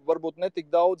 varbūt netik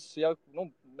daudz, ja, nu,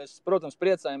 mēs, protams,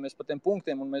 priecājamies par tiem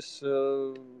punktiem, un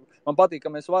man patīk,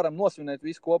 ka mēs varam nosvinēt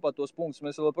visu kopā tos punktus.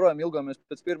 Mēs joprojām ilgamies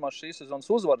pēc pirmās šīs sezonas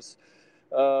uzvaras,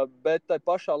 bet tai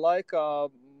pašā laikā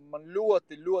man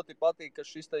ļoti, ļoti patīk, ka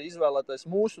šis izvēlētais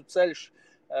mūsu ceļš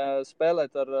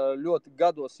spēlēt ar ļoti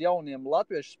gados jauniem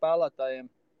latviešu spēlētājiem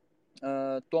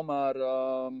tomēr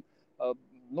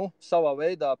savā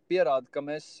veidā pierāda, ka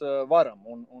mēs varam.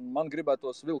 Un man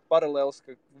gribētos vilkt paralēlis,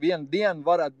 ka vienu dienu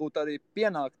varētu būt arī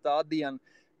pienākt tā diena,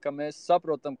 ka mēs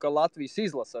saprotam, ka Latvijas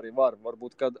izlase arī var.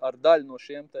 Varbūt ar daļu no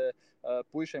šiem te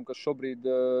puišiem, kas šobrīd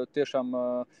tiešām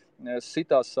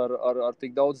sitās ar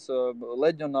tik daudz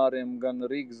leģionāriem, gan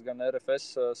Rīgas, gan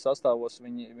RFS sastāvos,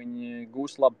 viņi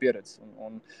gūs labu pieredzi.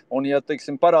 Un ja,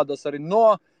 teiksim, parādās arī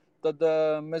tad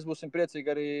mēs būsim priecīgi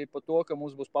arī par to, ka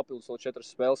mums būs papildus vēl 4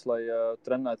 spēles, lai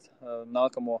trenētu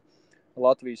nākamo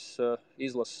Latvijas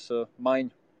izlases maiņu.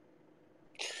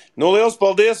 Nu, liels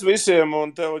paldies visiem,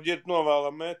 un tev, Ģirt,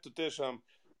 novēlam metu tiešām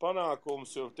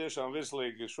panākums, jo tiešām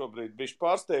virslīgi šobrīd bišķi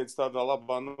pārsteidz tādā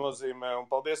labā nozīmē, un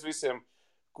paldies visiem,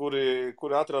 kuri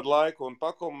atrada laiku un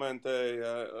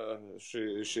pakomentēja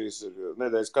šīs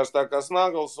nedēļas karstākās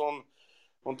naglas, un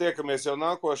tiekamies jau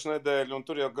nākošu nedēļu, un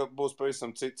tur jau būs pavisam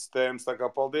citas tēmas, tā kā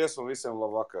paldies un visiem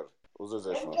labu vakaru. Uz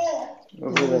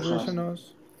redzēšanos.